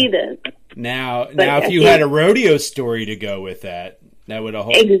 you see this. Now, if you had a rodeo story to go with that would have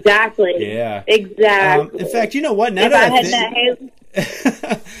exactly. Yeah. Exactly. In fact, you know what? Now that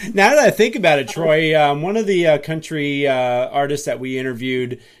I think about it, Troy, one of the country artists that we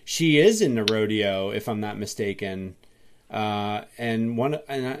interviewed, she is in the rodeo, if I'm not mistaken.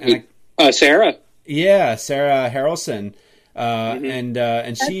 Sarah. Yeah, Sarah Harrelson.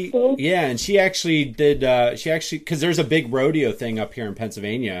 And she, cool. Yeah, and she actually did, because there's a big rodeo thing up here in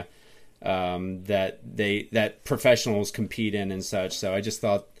Pennsylvania, that professionals compete in and such. So I just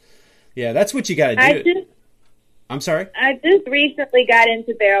thought, yeah, that's what you got to do. I'm sorry? I just recently got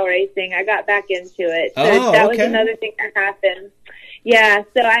into barrel racing. I got back into it. So that was another thing that happened. Yeah,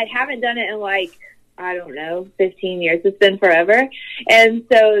 so I haven't done it in like, I don't know, 15 years. It's been forever. And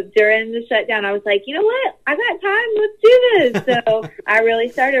so during the shutdown, I was like, you know what? I got time. Let's do this. So I really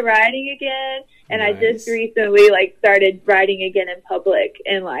started writing again. And I just recently, like, started writing again in public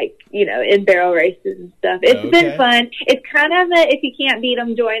and, like, you know, in barrel races and stuff. It's been fun. It's kind of a if you can't beat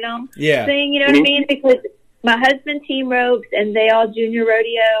them, join them thing, you know what I mean? Because my husband team ropes and they all junior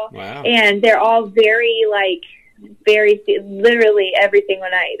rodeo. Wow. And they're all very, like, literally every single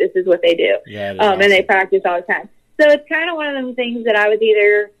night. This is what they do. Yeah, and they practice all the time. So it's kind of one of them things that I was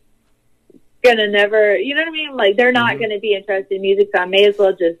either gonna never, you know what I mean? Like, they're not going to be interested in music, so I may as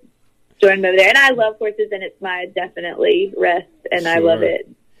well just join them over there. And I love horses, and it's my definitely rest, and I love it,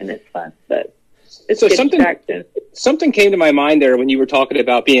 and it's fun. But it's so good something came to my mind there when you were talking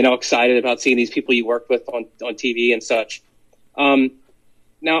about being all excited about seeing these people you worked with on TV and such.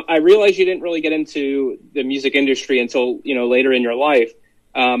 Now, I realize you didn't really get into the music industry until, you know, later in your life.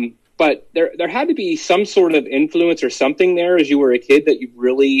 But there had to be some sort of influence or something there as you were a kid that you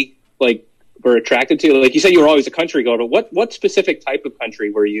really, like, were attracted to. Like you said, you were always a country girl, but what specific type of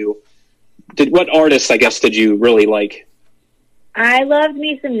country were you? What artists, I guess, did you really like? I loved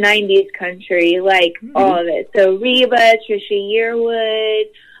me some 90s country, like all of it. So Reba, Trisha Yearwood,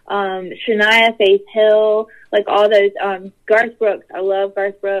 Shania, Faith Hill, like all those, Garth Brooks. I love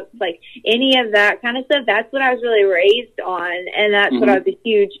Garth Brooks. Like any of that kind of stuff. That's what I was really raised on, and that's what I was a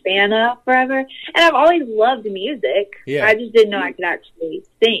huge fan of forever. And I've always loved music. Yeah. I just didn't know I could actually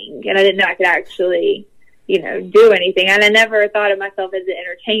sing, and I didn't know I could actually, you know, do anything. And I never thought of myself as an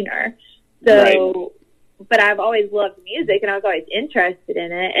entertainer. So, but I've always loved music, and I was always interested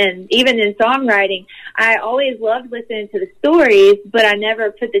in it. And even in songwriting, I always loved listening to the stories, but I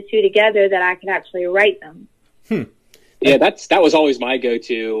never put the two together that I could actually write them. Yeah, that was always my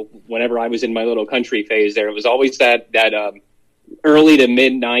go-to whenever I was in my little country phase there. It was always that early to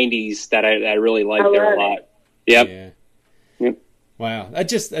mid-90s that I really liked there a lot. Yep. Yeah. Yep. Wow. That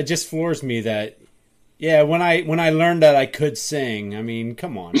just floors me that, yeah, when I learned that I could sing, I mean,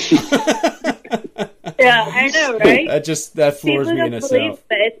 come on. Yeah, I know, right? That floors People me in don't itself. believe,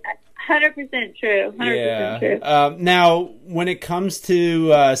 but it's 100% true. 100% true. Now, when it comes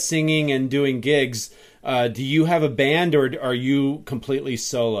to singing and doing gigs, do you have a band, or are you completely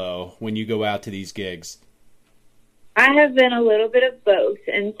solo when you go out to these gigs? I have been a little bit of both.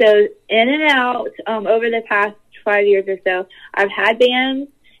 And so in and out, over the past 5 years or so, I've had bands,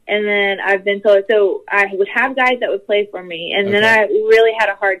 and then I've been solo. So I would have guys that would play for me, and then I really had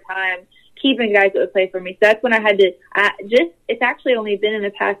a hard time keeping guys that would play for me. So that's when I had to, it's actually only been in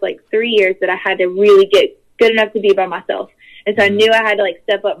the past, like, 3 years that I had to really get good enough to be by myself. And so I knew I had to, like,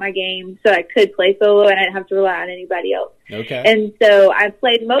 step up my game so I could play solo and I didn't have to rely on anybody else. Okay. And so I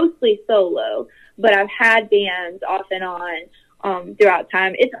played mostly solo, but I've had bands off and on throughout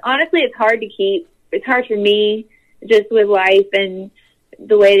time. It's hard to keep. It's hard for me just with life and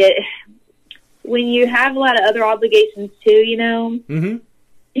the way that when you have a lot of other obligations too, you know,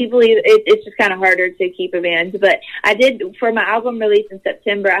 it's just kind of harder to keep a band. But I did, for my album release in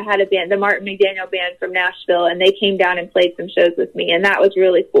September, I had a band, the Martin McDaniel Band from Nashville, and they came down and played some shows with me, and that was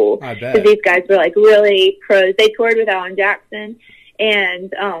really cool. I bet. Because these guys were, like, really pros. They toured with Alan Jackson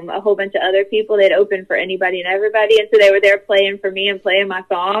and a whole bunch of other people. They'd open for anybody and everybody, and so they were there playing for me and playing my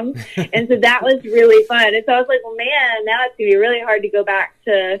songs. And so that was really fun. And so I was like, well, man, now it's going to be really hard to go back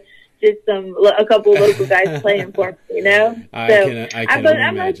to just a couple local guys playing for me, you know? I can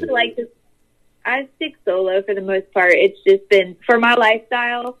imagine. I stick solo for the most part. It's just been, for my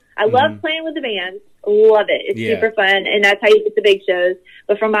lifestyle, I love playing with the band. Love it. It's super fun, and that's how you get the big shows.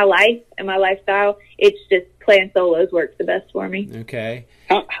 But for my life and my lifestyle, it's just playing solos works the best for me. Okay.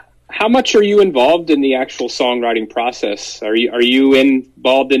 How much are you involved in the actual songwriting process? Are you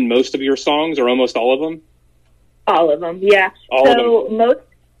involved in most of your songs, or almost all of them? All of them, yeah. All of them.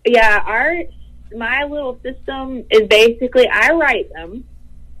 My little system is basically I write them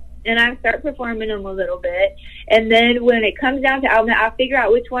and I start performing them a little bit, and then when it comes down to album, I'll figure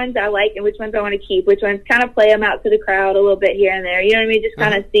out which ones I like and which ones I want to keep, which ones kind of play them out to the crowd a little bit here and there. You know what I mean? Just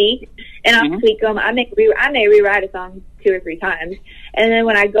kind of see, and I'll tweak them. I may rewrite a song 2 or 3 times, and then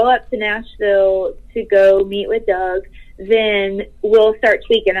when I go up to Nashville to go meet with Doug, then we'll start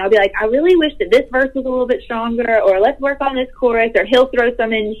tweaking. I'll be like, I really wish that this verse was a little bit stronger, or let's work on this chorus, or he'll throw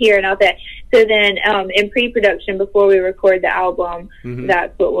some in here and all that. So then in pre-production, before we record the album,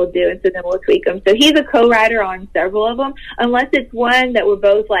 that's what we'll do. And so then we'll tweak them. So he's a co-writer on several of them. Unless it's one that we're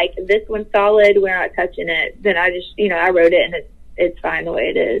both like, this one's solid, we're not touching it, then I just, I wrote it and it's fine the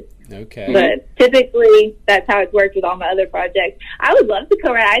way it is. Okay. But typically, that's how it's worked with all my other projects. I would love to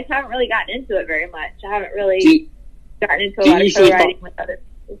co-write. I just haven't really gotten into it very much. I haven't really gotten into a lot of co-writing with other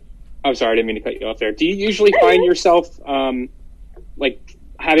people. I'm sorry, I didn't mean to cut you off there. Do you usually find yourself like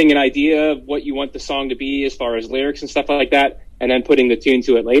having an idea of what you want the song to be as far as lyrics and stuff like that, and then putting the tune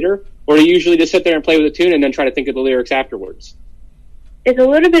to it later? Or do you usually just sit there and play with the tune and then try to think of the lyrics afterwards? It's a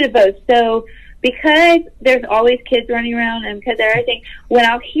little bit of both. So because there's always kids running around and because everything, when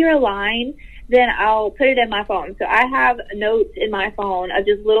I'll hear a line, then I'll put it in my phone. So I have notes in my phone of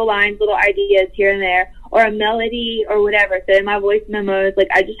just little lines, little ideas here and there, or a melody or whatever. So in my voice memos, like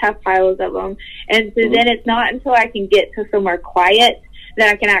I just have piles of them. And so then it's not until I can get to somewhere quiet that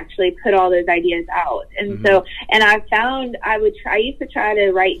I can actually put all those ideas out. And so, and I found I used to try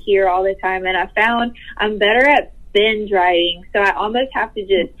to write here all the time, and I found I'm better at binge writing. So I almost have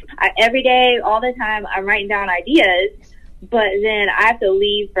to every day, all the time, I'm writing down ideas, but then I have to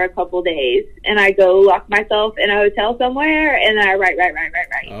leave for a couple days, and I go lock myself in a hotel somewhere, and then I write.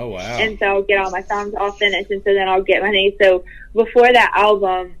 Oh, wow. And so I'll get all my songs all finished, and so then I'll get my name. So before that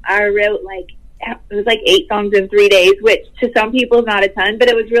album, I wrote it was 8 songs in 3 days, which to some people is not a ton, but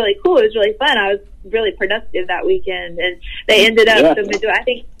it was really cool. It was really fun. I was really productive that weekend, and they ended up, I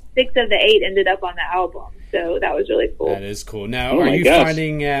think 6 of the 8 ended up on the album. So that was really cool. That is cool. Now, are you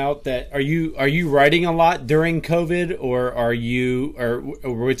finding out that are you writing a lot during COVID, or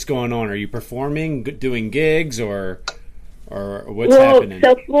or what's going on? Are you performing, doing gigs, or what's happening?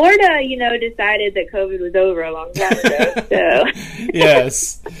 So Florida, decided that COVID was over a long time ago. So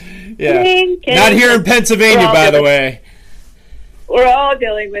yes, yeah. Not here in Pennsylvania, by the way. We're all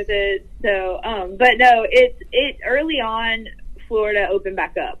dealing with it. So, but no, it's early on. Florida opened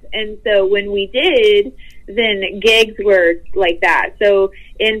back up, and so when we did, then gigs were like that. So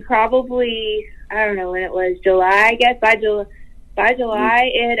in probably, I don't know when it was, July, I guess by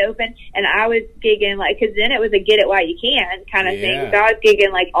July it had opened, and I was gigging because then it was a get it while you can kind of thing. So I was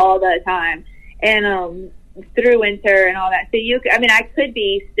gigging all the time, and through winter and all that. So I could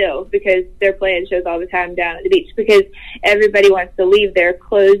be still, because they're playing shows all the time down at the beach, because everybody wants to leave their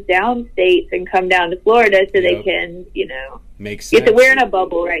closed down states and come down to Florida so they can, makes sense. We're in a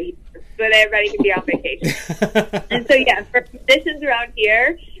bubble right here, but everybody can be on vacation. And so for musicians around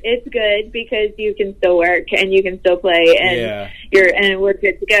here, it's good because you can still work and you can still play, and we're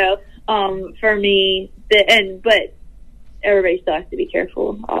good to go. For me, but everybody still has to be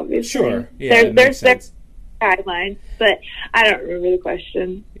careful, obviously. Sure. Yeah, there's guidelines, but I don't remember the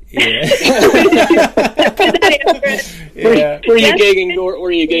question. Yeah. Were you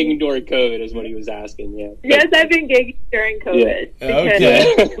gigging during COVID is what he was asking. Yeah. Yes, I've been gigging during COVID.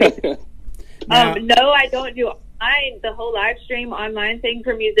 Okay. No, I don't do the whole live stream online thing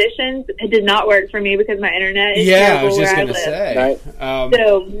for musicians. It did not work for me because my internet is terrible. I was just going to say. Right.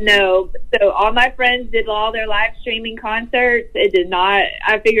 So all my friends did all their live streaming concerts. It did not.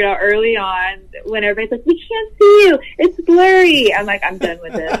 I figured out early on when everybody's like, "We can't see you. It's blurry." I'm like, I'm done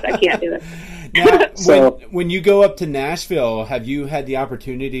with this. I can't do it. Now, when you go up to Nashville, have you had the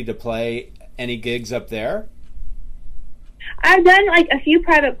opportunity to play any gigs up there? I've done a few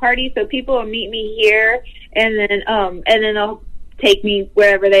private parties, so people will meet me here, and then they'll take me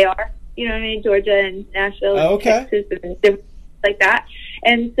wherever they are. You know what I mean? Georgia and Nashville, and Texas, and different like that.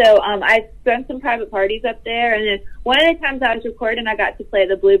 And so I've done some private parties up there, and then one of the times I was recording, I got to play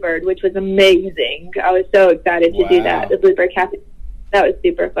the Bluebird, which was amazing. I was so excited to do that. The Bluebird Cafe, that was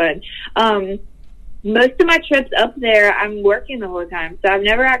super fun. Most of my trips up there, I'm working the whole time, so I've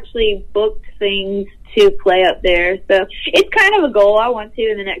never actually booked things to play up there. So it's kind of a goal I want to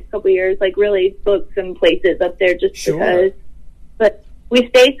in the next couple of years, really book some places up there just because. But we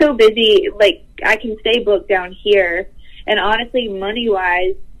stay so busy, I can stay booked down here, and honestly,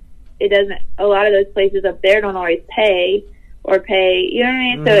 money-wise, it doesn't. A lot of those places up there don't always pay, you know what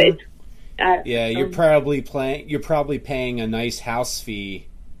I mean? So it's you're probably paying a nice house fee,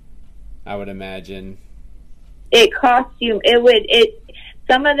 I would imagine. It costs you.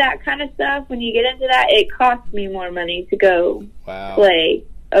 Some of that kind of stuff, when you get into that, it costs me more money to go play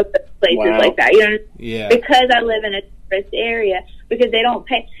up at places like that. Because I live in a tourist area, because they don't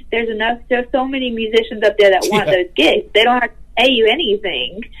pay. There's so many musicians up there that want those gigs. They don't have to pay you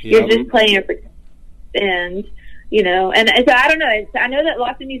anything. You're just playing for, and and so I don't know. I know that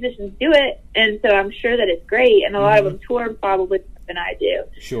lots of musicians do it, and so I'm sure that it's great, and a lot of them tour probably more than I do.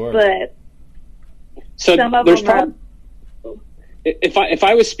 Sure. But some of there's them if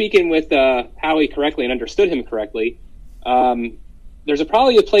I was speaking with Howie correctly and understood him correctly, there's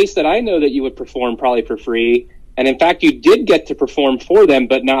probably a place that I know that you would perform probably for free, and in fact you did get to perform for them,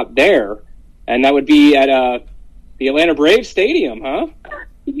 but not there, and that would be at the Atlanta Braves Stadium, huh?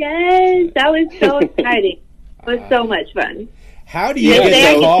 Yes, that was so exciting. It was so much fun. How do you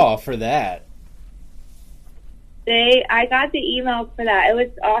get the call for that? I got the email for that. It was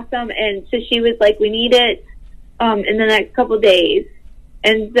awesome. And so she was like, we need it in the next couple days.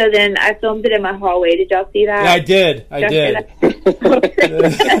 And so then I filmed it in my hallway. Did y'all see that? Yeah, I did.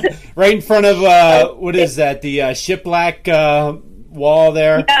 Right in front of, what is that, the shiplap wall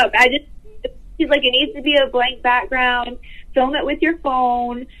there? No, she's like, it needs to be a blank background. Film it with your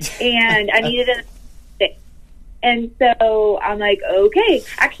phone. And I needed it. And so I'm like, okay.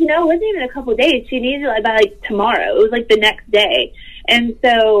 Actually, no, it wasn't even a couple days. She needed it by like tomorrow. It was like the next day. And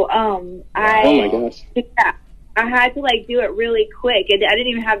so oh my gosh. Yeah, I had to like do it really quick. I didn't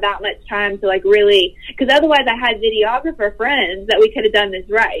even have that much time to like really, because otherwise I had videographer friends that we could have done this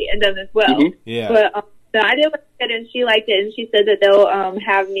right and done this well. Mm-hmm. Yeah. But so I did it, and she liked it, and she said that they'll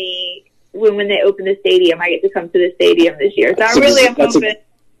have me when they open the stadium. I get to come to the stadium this year. So I really am hoping.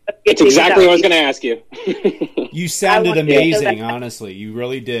 That's exactly what I was going to ask you. You sounded amazing, honestly. You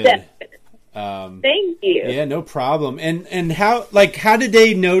really did. Thank you. Yeah, no problem. And how did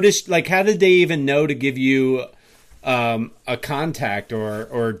they notice? Like, how did they even know to give you a contact,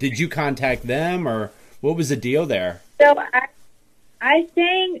 or did you contact them, or what was the deal there? So I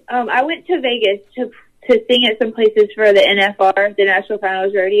sang. I went to Vegas to sing at some places for the NFR, the National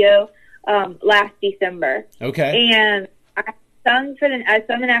Finals Rodeo, last December. Okay. And I sung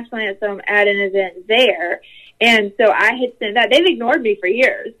the national anthem at an event there. And so I had sent that. They've ignored me for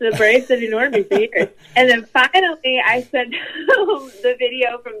years. The Braves have ignored me for years. And then finally I sent the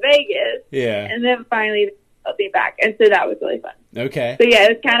video from Vegas. Yeah. And then finally they got me back. And so that was really fun. Okay. So yeah, it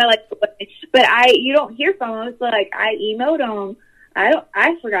was kind of like, but you don't hear from them. So like I emailed them.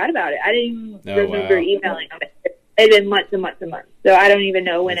 I forgot about it. I didn't even remember emailing them. It had been months and months and months. So I don't even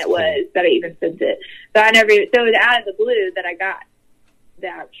know when it was that I even sent it. So so it was out of the blue that I got the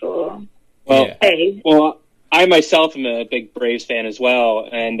actual hey. Well, I myself am a big Braves fan as well,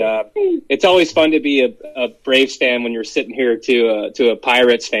 and it's always fun to be a Braves fan when you're sitting here to a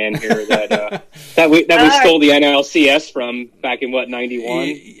Pirates fan here that we stole the NLCS from back in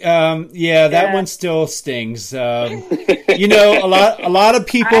 91. Yeah, that one still stings. You know, a lot of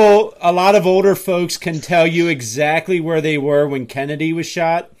people, a lot of older folks can tell you exactly where they were when Kennedy was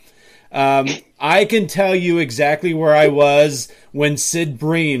shot. I can tell you exactly where I was when Sid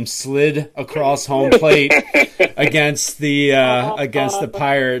Bream slid across home plate against the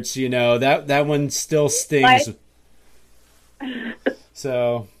Pirates. You know, that one still stings.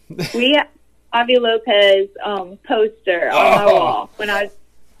 So we have Avi Lopez poster on my wall when I was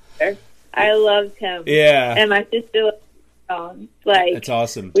there. I loved him. Yeah, and my sister loved him. Like, that's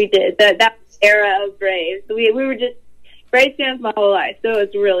awesome. We did that era of Braves. We were just Braves fans my whole life, so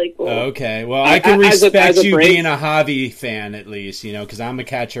it's really cool. Okay, well, I can respect you being a Javi fan at least, you know, because I'm a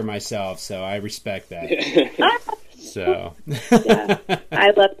catcher myself, so I respect that. So, yeah,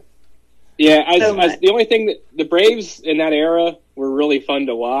 I love it. Yeah, as the only thing that the Braves in that era were really fun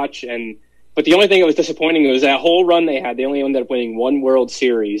to watch, but the only thing that was disappointing was that whole run they had. They only ended up winning one World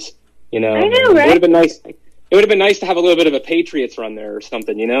Series. You know, I know, right? It would have been nice. It would have been nice to have a little bit of a Patriots run there or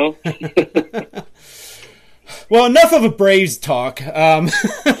something. You know. Well, enough of a Braves talk. No,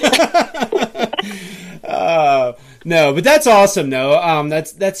 but that's awesome, though.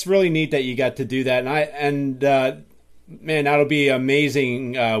 That's really neat that you got to do that, and man, that'll be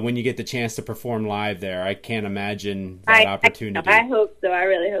amazing when you get the chance to perform live there. I can't imagine that opportunity. I hope so. I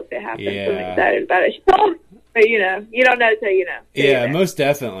really hope it happens. Yeah. I'm excited about it. But you know, you don't know till you know. Yeah, most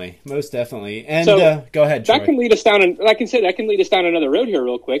definitely. And so, go ahead, Troy. That can lead us down, and like I said, that can lead us down another road here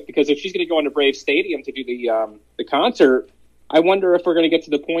real quick, because if she's going to go into Brave Stadium to do the concert, I wonder if we're going to get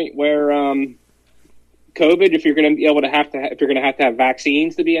to the point where COVID, if you're going to be able to if you're going to have to have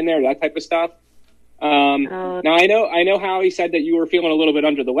vaccines to be in there, that type of stuff. Now I know Howie said that you were feeling a little bit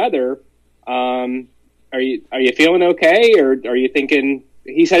under the weather. Are you feeling okay, or are you thinking?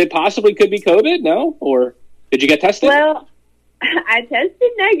 He said it possibly could be COVID. No, or did you get tested? Well, I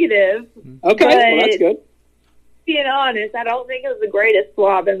tested negative. Okay, well, that's good. Being honest, I don't think it was the greatest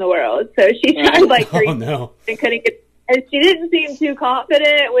swab in the world. So she tried like oh no, and couldn't get. And she didn't seem too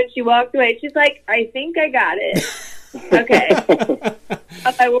confident when she walked away. She's like, "I think I got it." Okay.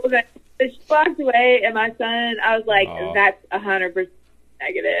 I was like, so she walked away, and my son, I was like, "That's 100%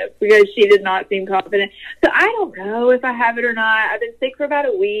 negative," because she did not seem confident. So I don't know if I have it or not. I've been sick for about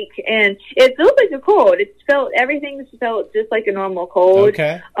a week, and it feels like a cold. Everything felt just like a normal cold.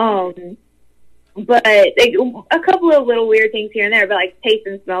 Okay. But a couple of little weird things here and there, but like taste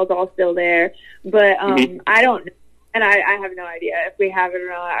and smell's all still there. But I don't know. And I have no idea if we have it or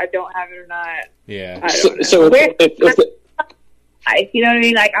not. I don't have it or not. Yeah. I don't know. So if you know what I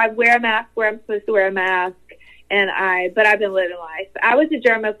mean? Like I wear a mask where I'm supposed to wear a mask, but I've been living life. I was a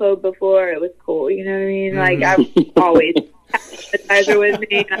germaphobe before it was cool. You know what I mean? Like I've always had sanitizer with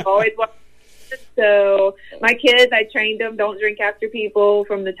me. I've always watched. So my kids, I trained them, don't drink after people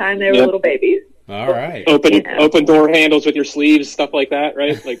from the time they were little babies. All right. Open door handles with your sleeves, stuff like that,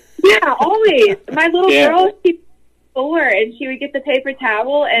 right? Like yeah, always. My little girl, she was 4, and she would get the paper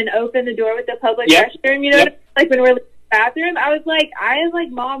towel and open the door with the public restroom. You know, like when we're in the bathroom, I was like,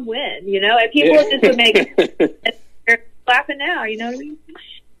 Mom, win. You know, and people just would make they're laughing now. You know what I mean?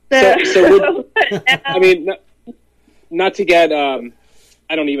 So I mean, not to get.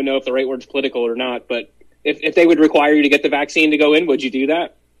 I don't even know if the right word's political or not, but if they would require you to get the vaccine to go in, would you do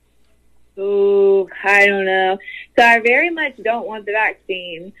that? Ooh, I don't know. So I very much don't want the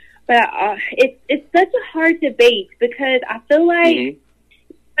vaccine, but it's such a hard debate because I feel like it's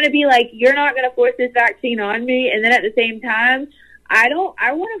going to be like, you're not going to force this vaccine on me, and then at the same time, I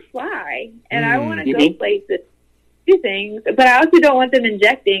want to fly, and I want to go places, do things, but I also don't want them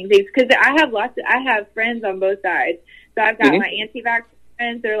injecting things because I have friends on both sides. So I've got my anti-vax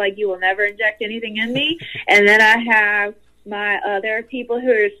friends. They're like, you will never inject anything in me. And then I have there are people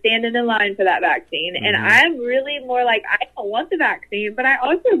who are standing in line for that vaccine. And I'm really more like, I don't want the vaccine, but I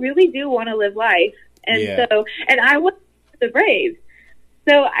also really do want to live life. And and I want the brave.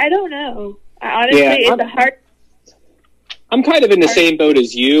 So I don't know. Honestly, it's a hard. I'm kind of in the same boat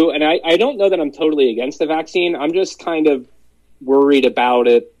as you. And I don't know that I'm totally against the vaccine. I'm just kind of worried about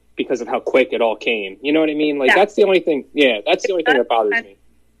it because of how quick it all came. You know what I mean? Like, that's the only thing. Yeah, that's the only thing that bothers me.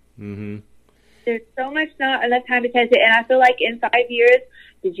 Mm-hmm. There's so much not enough time to test it. And I feel like in 5 years,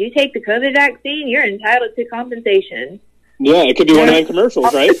 did you take the COVID vaccine? You're entitled to compensation. Yeah, it could be one of them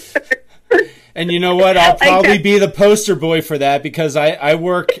commercials, right? And you know what? I'll probably be the poster boy for that because I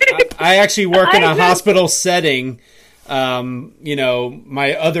actually work in a hospital setting. You know,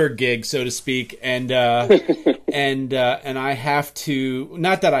 my other gig, so to speak, and I have to,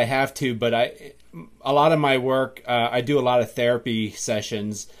 not that I have to, but a lot of my work, I do a lot of therapy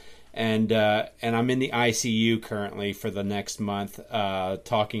sessions, and I'm in the ICU currently for the next month,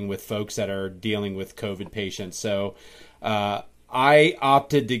 talking with folks that are dealing with COVID patients. So, I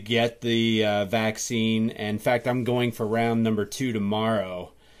opted to get the vaccine. In fact, I'm going for round number 2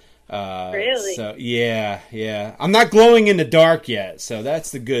 tomorrow. Really? So yeah. I'm not glowing in the dark yet, so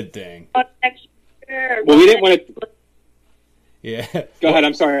that's the good thing. Well, we didn't want to. Yeah. Go ahead.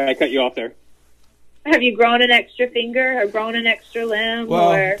 I'm sorry, I cut you off there. Have you grown an extra finger or grown an extra limb?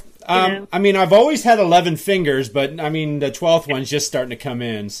 Well, or, I mean, I've always had 11 fingers, but I mean, the 12th one's just starting to come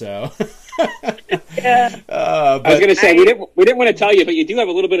in. So. Yeah. But I was going to say we didn't want to tell you, but you do have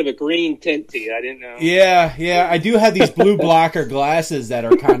a little bit of a green tint to you. I didn't know. Yeah. I do have these blue blocker glasses that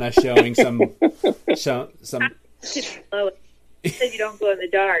are kind of showing some. You said you don't glow in the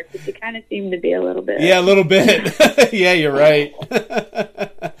dark, but you kind of seem to be a little bit. Yeah, a little bit. Yeah, you're right.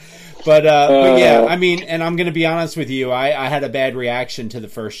 But yeah, I mean, and I'm going to be honest with you, I had a bad reaction to the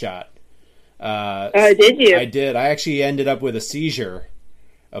first shot. Did you? I did. I actually ended up with a seizure,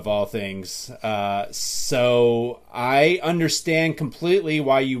 of all things. So I understand completely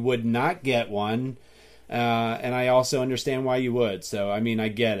why you would not get one, and I also understand why you would. So I mean, I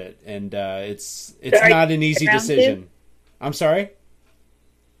get it, and it's not an easy decision. 2? I'm sorry?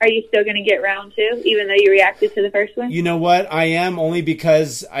 Are you still going to get round 2, even though you reacted to the first one? You know what? I am, only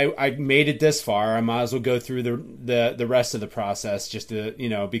because I made it this far. I might as well go through the rest of the process just to,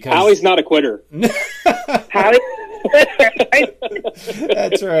 because... Howie's not a quitter. Howie's not a quitter.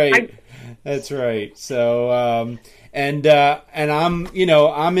 That's right. That's right. So, and I'm,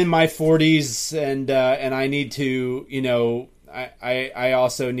 I'm in my 40s and I need to, I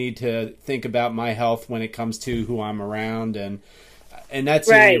also need to think about my health when it comes to who I'm around, and that's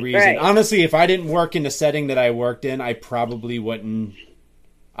the only reason. Right. Honestly, if I didn't work in the setting that I worked in, I probably wouldn't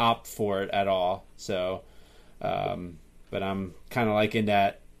opt for it at all. So, but I'm kind of like in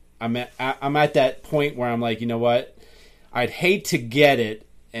that. I'm at that point where I'm like, you know what? I'd hate to get it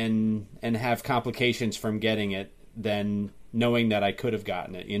and have complications from getting it than knowing that I could have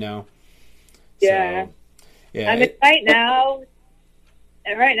gotten it. Yeah. So, yeah. I mean, right now,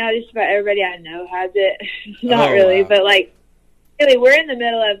 just about everybody I know has it. Not really, but like. Really, we're in the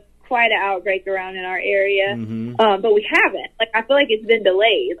middle of quite an outbreak around in our area, mm-hmm. But we haven't. Like, I feel like it's been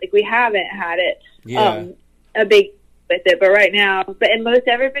delayed. Like, we haven't had it, a big with it. But right now, and most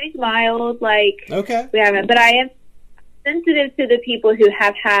everybody's mild. Like, okay, we haven't. But I am sensitive to the people who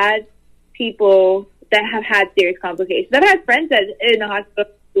have had people that have had serious complications. I've had friends that in the hospital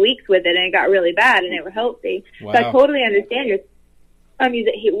for weeks with it, and it got really bad, and they were healthy. Wow. So I totally understand.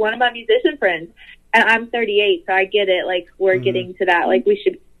 One of my musician friends. And I'm 38, so I get it. Like, we're getting to that. Like, we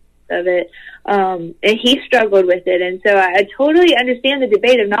should be of it. And he struggled with it. And so I totally understand the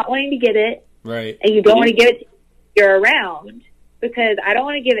debate of not wanting to get it. Right. And you don't want to give it to you're around, because I don't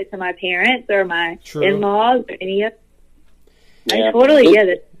want to give it to my parents or my in-laws or any of Yeah. I totally get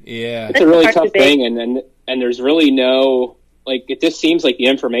it. Yeah. It's a really tough thing, and there's really no, like, it just seems like the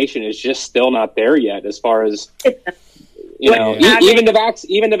information is just still not there yet as far as, you know, even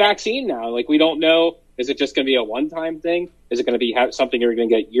the vaccine now, like, we don't know, is it just going to be a one-time thing? Is it going to be something you're going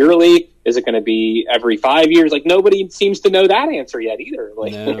to get yearly? Is it going to be every 5 years? Like, nobody seems to know that answer yet either.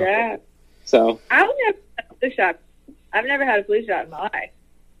 Like, No. Yeah. So I've never had a flu shot. I've never had a flu shot in my life.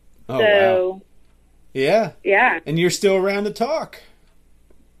 Oh, So, wow. Yeah. yeah, And you're still around to talk.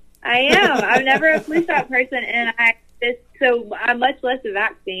 I am. I'm never a flu shot person, and so I'm much less a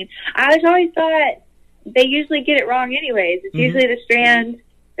vaccine. I always thought they usually get it wrong anyways. It's usually the strand.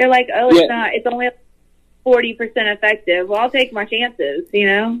 They're like, oh, it's not. It's only 40% effective. Well, I'll take my chances, you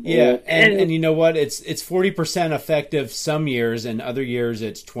know? Yeah, and you know what? It's 40% effective some years, and other years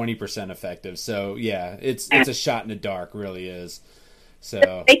it's 20% effective. So yeah, it's a shot in the dark, really is.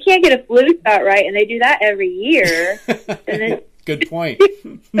 So they can't get a flu shot right, and they do that every year. And then good point.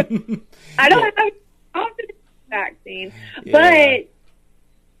 I don't have confidence in the vaccine, Yeah. but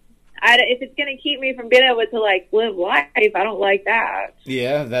if it's going to keep me from being able to like live life, I don't like that.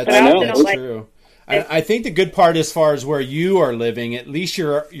 Yeah, that's like- true. I think the good part, as far as where you are living, at least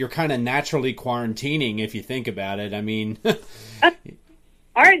you're kind of naturally quarantining. If you think about it, I mean,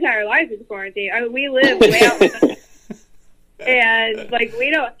 Our entire life is quarantine. I mean, we live way out in the country. And like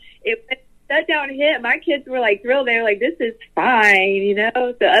we don't. If shutdown hit, my kids were like thrilled. They were like, "This is fine," you know.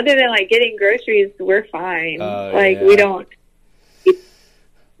 So other than like getting groceries, we're fine. Like yeah. we don't.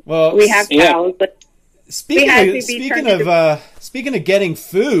 well, We have cows, but Speaking had of, to be speaking turned of speaking of getting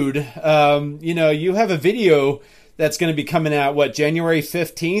food, you know, you have a video that's going to be coming out January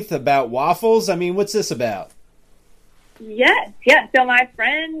 15th about waffles. I mean, what's this about? yes. So my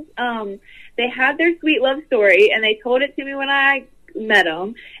friends, they had their sweet love story, and they told it to me when I met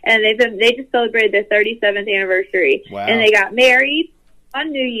them. And they just celebrated their 37th anniversary, Wow. and they got married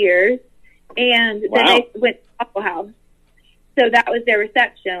on New Year's, and then they went to Waffle House. So that was their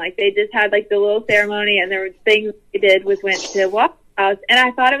reception. Like they just had like the little ceremony, and there were things they did was went to Waffle House, and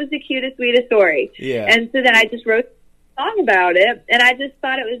I thought it was the cutest, sweetest story. Yeah. And so then I just wrote a song about it, and I just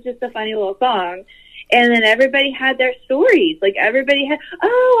thought it was just a funny little song. And then everybody had their stories. Like everybody had,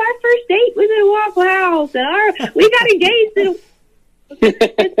 our first date was at a Waffle House, and we got engaged at a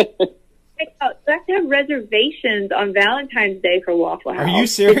you have to have reservations on Valentine's Day for Waffle House. Are you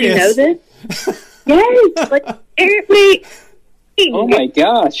serious? Did you know this? Yes. Like seriously. oh my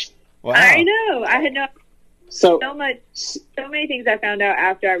gosh. Wow. I know. I had So so many things I found out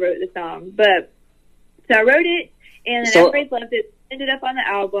after I wrote the song. But so I wrote it, and then everybody loved it. Ended up on the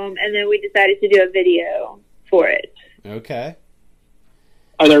album, and then we decided to do a video for it. Okay.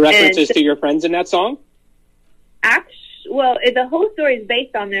 are there references to your friends in that song? Well, the whole story is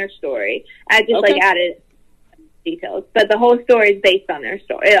based on their story. I just like added details, but the whole story is based on their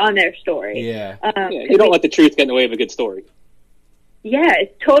story. Yeah. You don't let the truth get in the way of a good story. Yeah,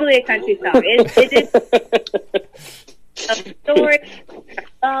 it's totally a country song. It is a story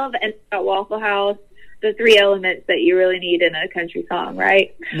of and about Waffle House, the three elements that you really need in a country song,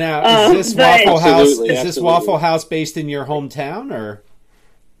 right? Now, is this Waffle House? Absolutely, Is this Waffle House based in your hometown, or?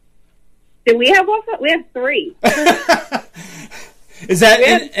 Do we have Waffle? We have three. Is that We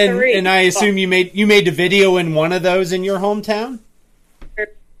have three. and I assume you made the video in one of those in your hometown?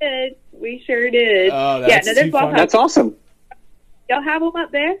 We sure did. Oh, that's there's too Waffle funny. House. That's awesome. Y'all have them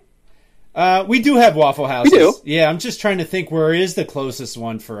up there? We do have Waffle Houses. We do. Yeah, I'm just trying to think where is the closest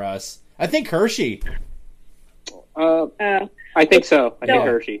one for us. I think Hershey. I think so. I think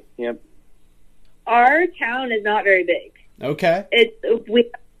Hershey. Yep. Our town is not very big. Okay. We have a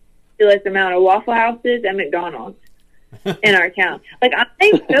ridiculous amount of Waffle Houses and McDonald's in our town. Like I'm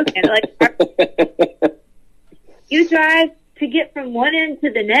joking. Like you drive to get from one end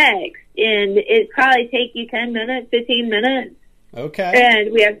to the next, and it probably take you 10 minutes, 15 minutes. Okay.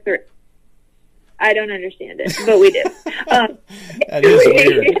 And we have three. I don't understand it, but we do. That is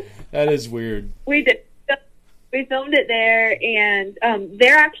weird. That is weird. We did. We filmed it there, and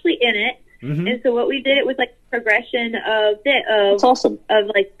they're actually in it. Mm-hmm. And so what we did, it was like progression of That's awesome. of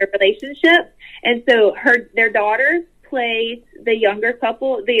like their relationship. And so their daughter plays the younger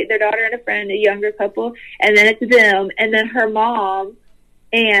couple, their daughter and a friend, a younger couple, and then it's them, and then her mom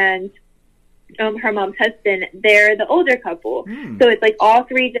and her mom's husband, they're the older couple. So it's like all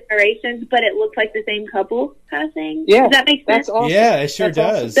three generations, but it looks like the same couple kind of thing. Yeah, Does that make sense? That's awesome. Yeah, it sure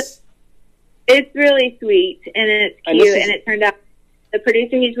That's does. It's really sweet, and it's And cute, this is- and it turned out the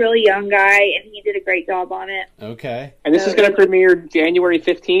producer, he's a really young guy, and he did a great job on it. Okay. And this is going to premiere January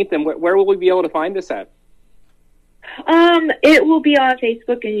 15th, and where will we be able to find this at? It will be on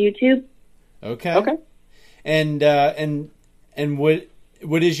Facebook and YouTube. Okay. Okay. And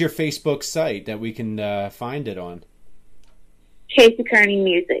what is your Facebook site that we can find it on? Casey Kearney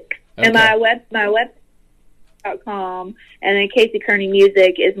Music. Okay. And my web.com, and then Casey Kearney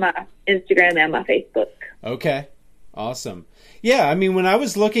Music is my Instagram and my Facebook. Okay. Awesome. Yeah, I mean, when I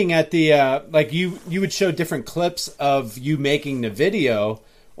was looking at the like you would show different clips of you making the video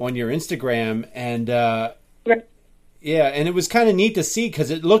on your Instagram, and Right. yeah, and it was kind of neat to see because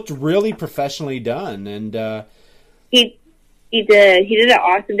it looked really professionally done, and He did. He did an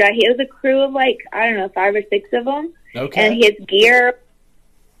awesome job. He was a crew of like, I don't know, 5 or 6 of them. okay. And his gear,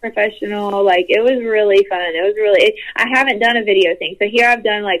 professional. Like, it was really fun. It was really. I haven't done a video thing, so here I've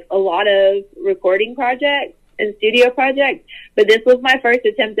done like a lot of recording projects and studio projects, but this was my first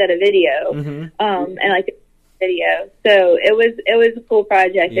attempt at a video. Mhm. And like video, so it was a cool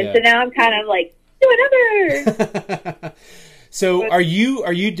project. Yeah. And so now I'm kind of like, do another. So are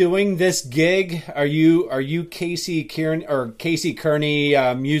you doing this gig? Are you Casey Kearney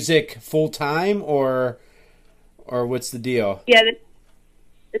music full time, or what's the deal? Yeah,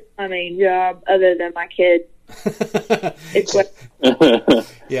 it's my main job, other than my kids. It's what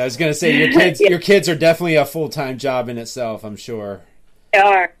Yeah, I was gonna say your kids are definitely a full time job in itself, I'm sure. they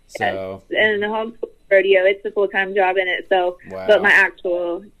are. So Yes. And the homeschool rodeo, it's a full time job in it. So, Wow. but my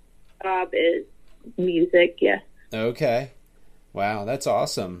actual job is music. Yeah. okay, wow, that's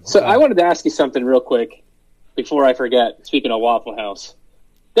awesome. So I wanted to ask you something real quick before I forget. Speaking of Waffle House,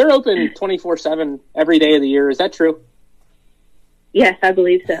 they're open 24/7 every day of the year. Is that true? Yes, I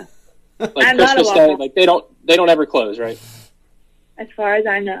believe so. Like I'm not a Christmas Waffle Day, House. like they don't ever close, right? As far as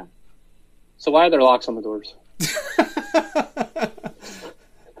I know. So why are there locks on the doors?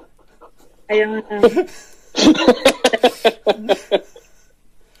 I don't know.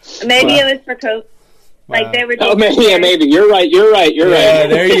 Maybe it was for COVID. Like Wow. they were. Oh, maybe, yeah, maybe. You're right. You're right. Yeah,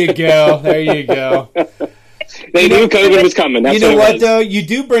 there you go. There you go. They knew COVID was coming. That's You know it what, was. though? You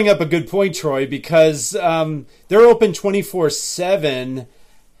do bring up a good point, Troy, because they're open 24/7.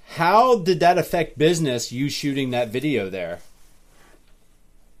 How did that affect business, you shooting that video there?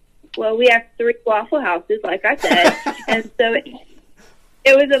 Well, we have 3 Waffle Houses, like I said, and so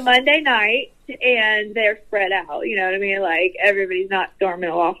it was a Monday night, and they're spread out. You know what I mean? Like, everybody's not storming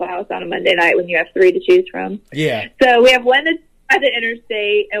a Waffle House on a Monday night when you have 3 to choose from. Yeah. So we have one that's by the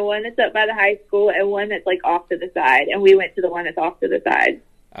interstate, and one that's up by the high school, and one that's like off to the side. And we went to the one that's off to the side.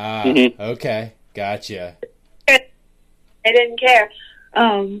 Okay. Gotcha. I didn't care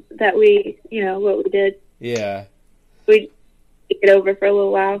that we, what we did. Yeah. We took it over for a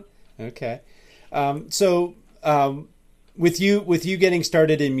little while. Okay. So with you getting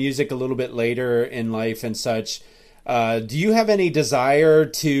started in music a little bit later in life and such, do you have any desire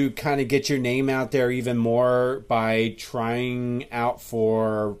to kind of get your name out there even more by trying out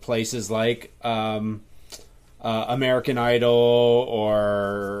for places like American Idol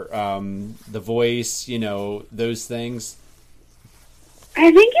or The Voice, those things? I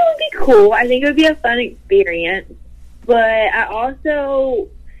think it would be cool. I think it would be a fun experience. But I also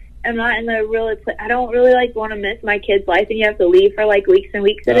am not in the really. I don't really want to miss my kid's life, and you have to leave for like weeks and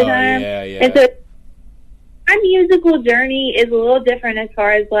weeks at a time. Yeah, yeah. And so my musical journey is a little different as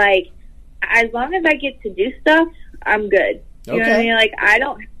far as like, as long as I get to do stuff, I'm good. You know what I Okay. mean? Like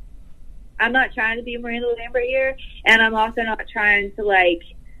I'm not trying to be Miranda Lambert here, and I'm also not trying to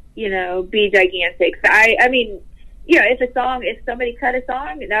be gigantic. So I mean, if somebody cut a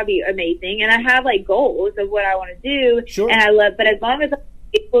song, that'd be amazing. And I have like goals of what I want to do, Sure. and but as long as I'm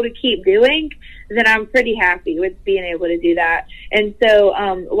able to keep doing, then I'm pretty happy with being able to do that. And so,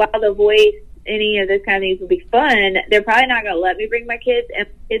 while The Voice, any of those kind of things would be fun, they're probably not going to let me bring my kids, and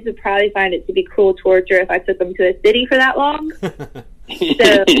kids would probably find it to be cruel torture if I took them to a city for that long.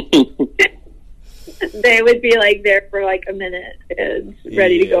 So they would be like there for like a minute and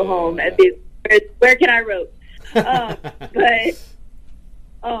ready to go home. And be, where can I rope? Well,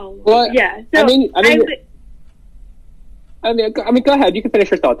 Yeah. So I mean, go ahead. You can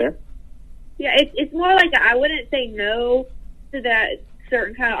finish your thought there. yeah, it's more like I wouldn't say no to that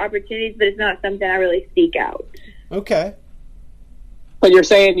certain kind of opportunities, but it's not something I really seek out. Okay. But you're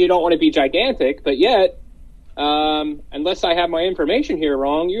saying you don't want to be gigantic, but yet, unless I have my information here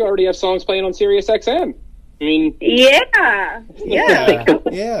wrong, you already have songs playing on Sirius XM. I mean, Yeah.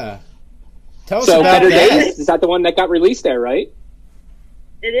 Yeah. Tell us so about Better that. Days, is that the one that got released there, right?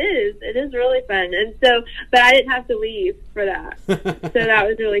 It is. It is really fun. And so, but I didn't have to leave for that. So that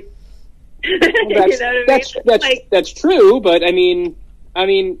was really, Well, you know what I mean? Like, that's true, but I mean, I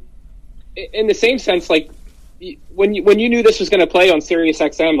mean, in the same sense, like when you knew this was going to play on Sirius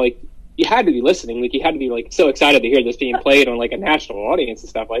XM, like you had to be listening. Like you had to be like so excited to hear this being played on like a national audience and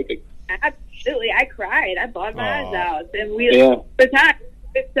stuff. Like absolutely, I cried. I bawled my eyes out, and Yeah. the time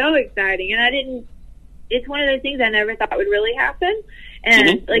it was so exciting, and I didn't. It's one of those things I never thought would really happen,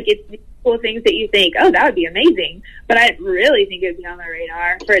 and like it's these cool things that you think, oh, that would be amazing, but I didn't really think it would be on my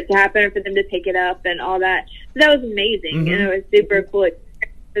radar for it to happen, for them to pick it up, and all that. So that was amazing, and it was super cool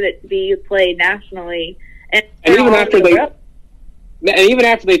for it to be played nationally. And even after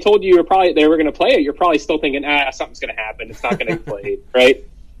they told you they were going to play it, you're probably still thinking, something's going to happen. It's not going to get played, right?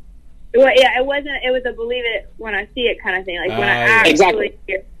 Well, yeah, it wasn't. It was a believe it when I see it kind of thing. Like when I actually Exactly.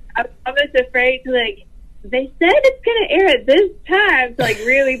 hear, I was afraid to like. They said it's going to air at this time to like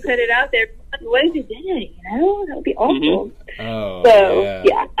really put it out there. What if it didn't? You know, that would be awful. Oh, So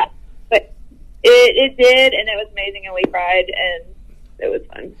yeah, but it did, and it was amazing, and we cried, and it was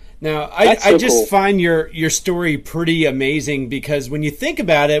fun. Now, That's I so just cool. find your story pretty amazing because when you think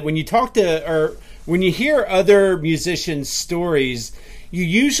about it, when you talk to or when you hear other musicians' stories, you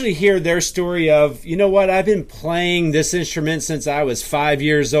usually hear their story of, you know what, I've been playing this instrument since I was 5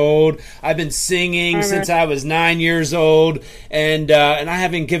 years old. I've been singing since I was 9 years old, and I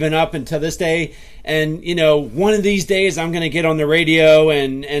haven't given up until this day. And you know, one of these days I'm going to get on the radio,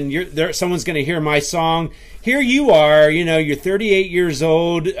 and someone's going to hear my song. Here you are, you know, you're 38 years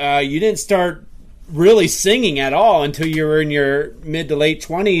old. You didn't start really singing at all until you were in your mid to late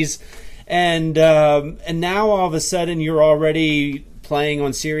 20s, and now all of a sudden you're already playing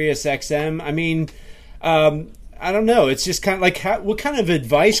on Sirius XM. I mean, I don't know. It's just kind of like, what kind of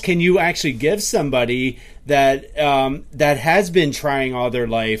advice can you actually give somebody that that has been trying all their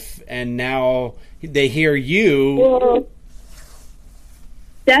life and now they hear you? Well,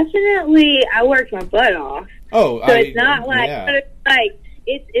 definitely, I worked my butt off. Oh, So it's not like, yeah. but it's like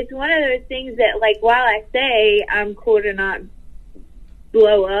it's one of those things that, like, while I say I'm cool to not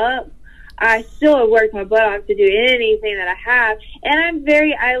blow up, I still have worked my butt off to do anything that I have, and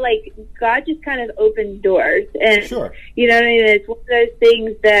God just kind of opened doors, and Sure. you know what I mean. It's one of those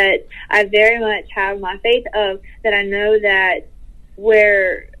things that I very much have my faith of, that I know that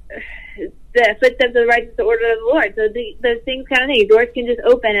where the footsteps of the righteous, the order of the Lord. So those things kind of things, doors can just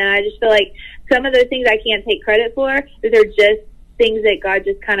open, and I just feel like some of those things I can't take credit for, but they're just things that God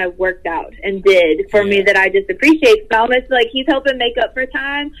just kind of worked out and did for me that I just appreciate. It's almost like He's helping make up for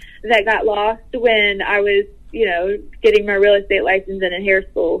time that got lost when I was, you know, getting my real estate license and in hair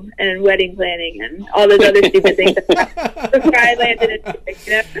school and wedding planning and all those other stupid things before I landed in music,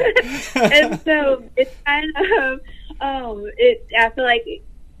 you know? And so it's kind of, I feel like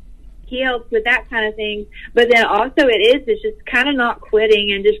He helps with that kind of thing, but then also it's just kind of not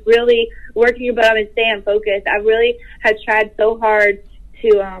quitting and just really working your butt off and staying focused. I really have tried so hard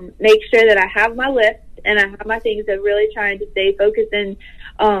to make sure that I have my list and I have my things of really trying to stay focused and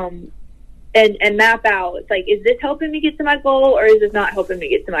map out. It's like, is this helping me get to my goal, or is this not helping me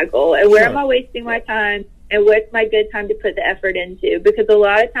get to my goal? And where am I wasting my time? And what's my good time to put the effort into? Because a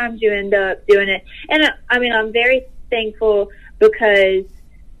lot of times you end up doing it. And I mean, I'm very thankful because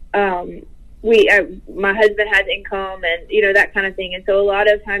my husband has income and, you know, that kind of thing. And so a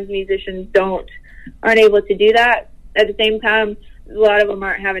lot of times musicians aren't able to do that. At the same time, a lot of them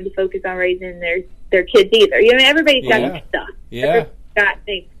aren't having to focus on raising their kids either. You know, everybody's got stuff. Yeah. Everybody's got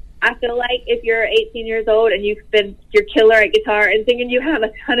things. I feel like if you're 18 years old and you're killer at guitar and singing, you have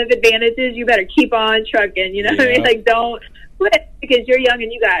a ton of advantages. You better keep on trucking. You know what I mean? Like, don't quit because you're young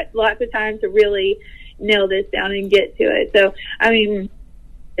and you got lots of time to really nail this down and get to it. So, I mean,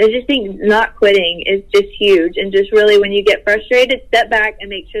 I just think not quitting is just huge. And just really, when you get frustrated, step back and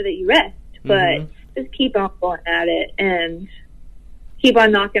make sure that you rest. But just keep on going at it and keep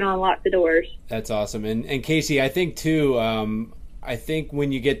on knocking on lots of doors. That's awesome. And Casey, I think too, I think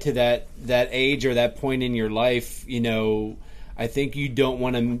when you get to that age or that point in your life, you know, I think you don't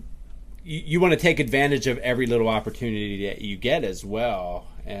want to, you want to take advantage of every little opportunity that you get as well.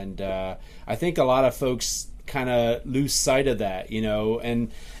 And I think a lot of folks kind of lose sight of that, you know,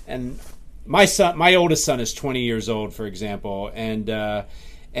 and my oldest son is 20 years old, for example.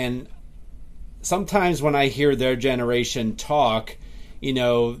 And sometimes when I hear their generation talk, you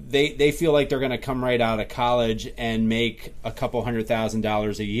know, they feel like they're going to come right out of college and make a couple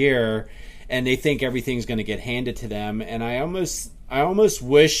 $100,000 a year, and they think everything's going to get handed to them. And I almost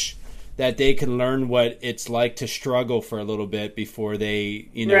wish that they can learn what it's like to struggle for a little bit before they,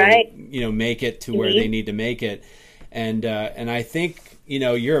 you know, make it to where they need to make it. And I think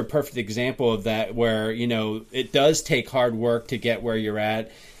you're a perfect example of that, where, it does take hard work to get where you're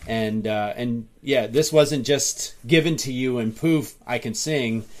at. And yeah, this wasn't just given to you and poof, I can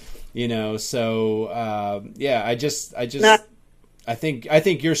sing, so, yeah, I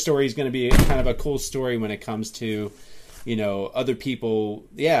think your story is going to be kind of a cool story when it comes to, other people.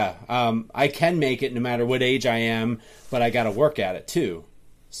 Yeah. I can make it no matter what age I am, but I got to work at it too.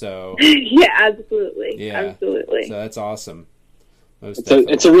 So yeah, absolutely. Yeah. Absolutely. So that's awesome.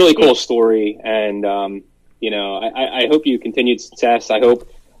 It's a really cool story. And, I hope you continued success. I hope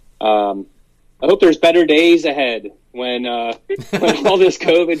there's better days ahead when all this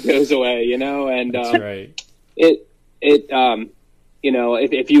COVID goes away, and, that's right. If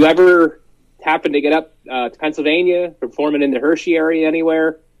you ever happen to get up to Pennsylvania, performing in the Hershey area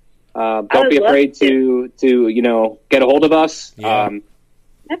anywhere, don't be afraid to get a hold of us. Yeah.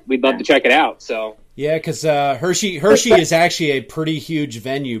 We'd love to check it out. So yeah, because Hershey is actually a pretty huge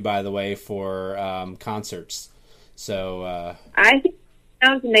venue, by the way, for concerts. So I think it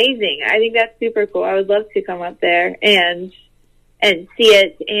sounds amazing. I think that's super cool. I would love to come up there and see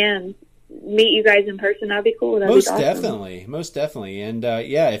it and meet you guys in person. That'd be cool. That'd be awesome. Most definitely. And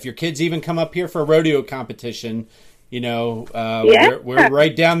yeah, if your kids even come up here for a rodeo competition, we're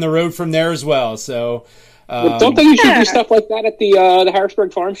right down the road from there as well. So don't they usually do stuff like that at the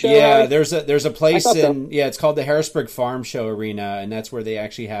Harrisburg Farm Show? Yeah, there's a place it's called the Harrisburg Farm Show Arena, and that's where they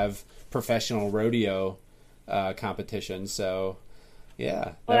actually have professional rodeo competitions. So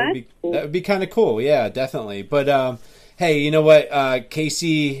yeah, that would be kind of cool. Yeah, definitely. But hey, you know what,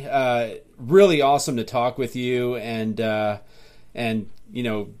 Casey, really awesome to talk with you, and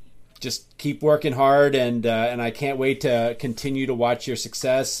just keep working hard, and I can't wait to continue to watch your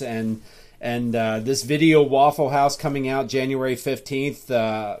success, and this video, Waffle House, coming out January 15th.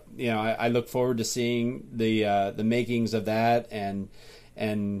 I look forward to seeing the makings of that, and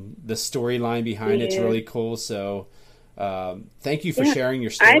the storyline behind it's really cool. So thank you for sharing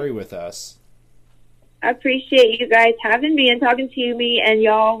your story with us. I appreciate you guys having me and talking to me, and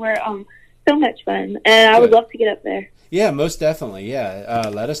y'all were so much fun, and I would love to get up there. Yeah, most definitely.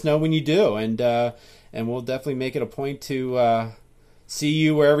 Yeah, let us know when you do, and we'll definitely make it a point to see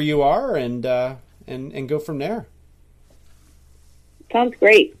you wherever you are, and go from there. Sounds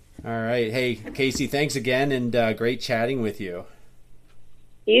great. All right. Hey, Casey, thanks again, and great chatting with you.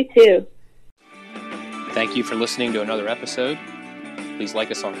 You too. Thank you for listening to another episode. Please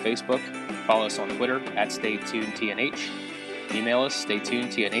like us on Facebook, follow us on Twitter @StayTunedTNH, email us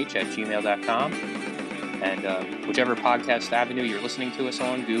staytunedtnh@gmail.com, and whichever podcast avenue you're listening to us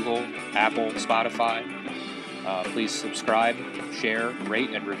on, Google, Apple, Spotify, please subscribe, share,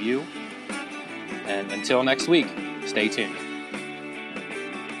 rate, and review. And until next week, stay tuned.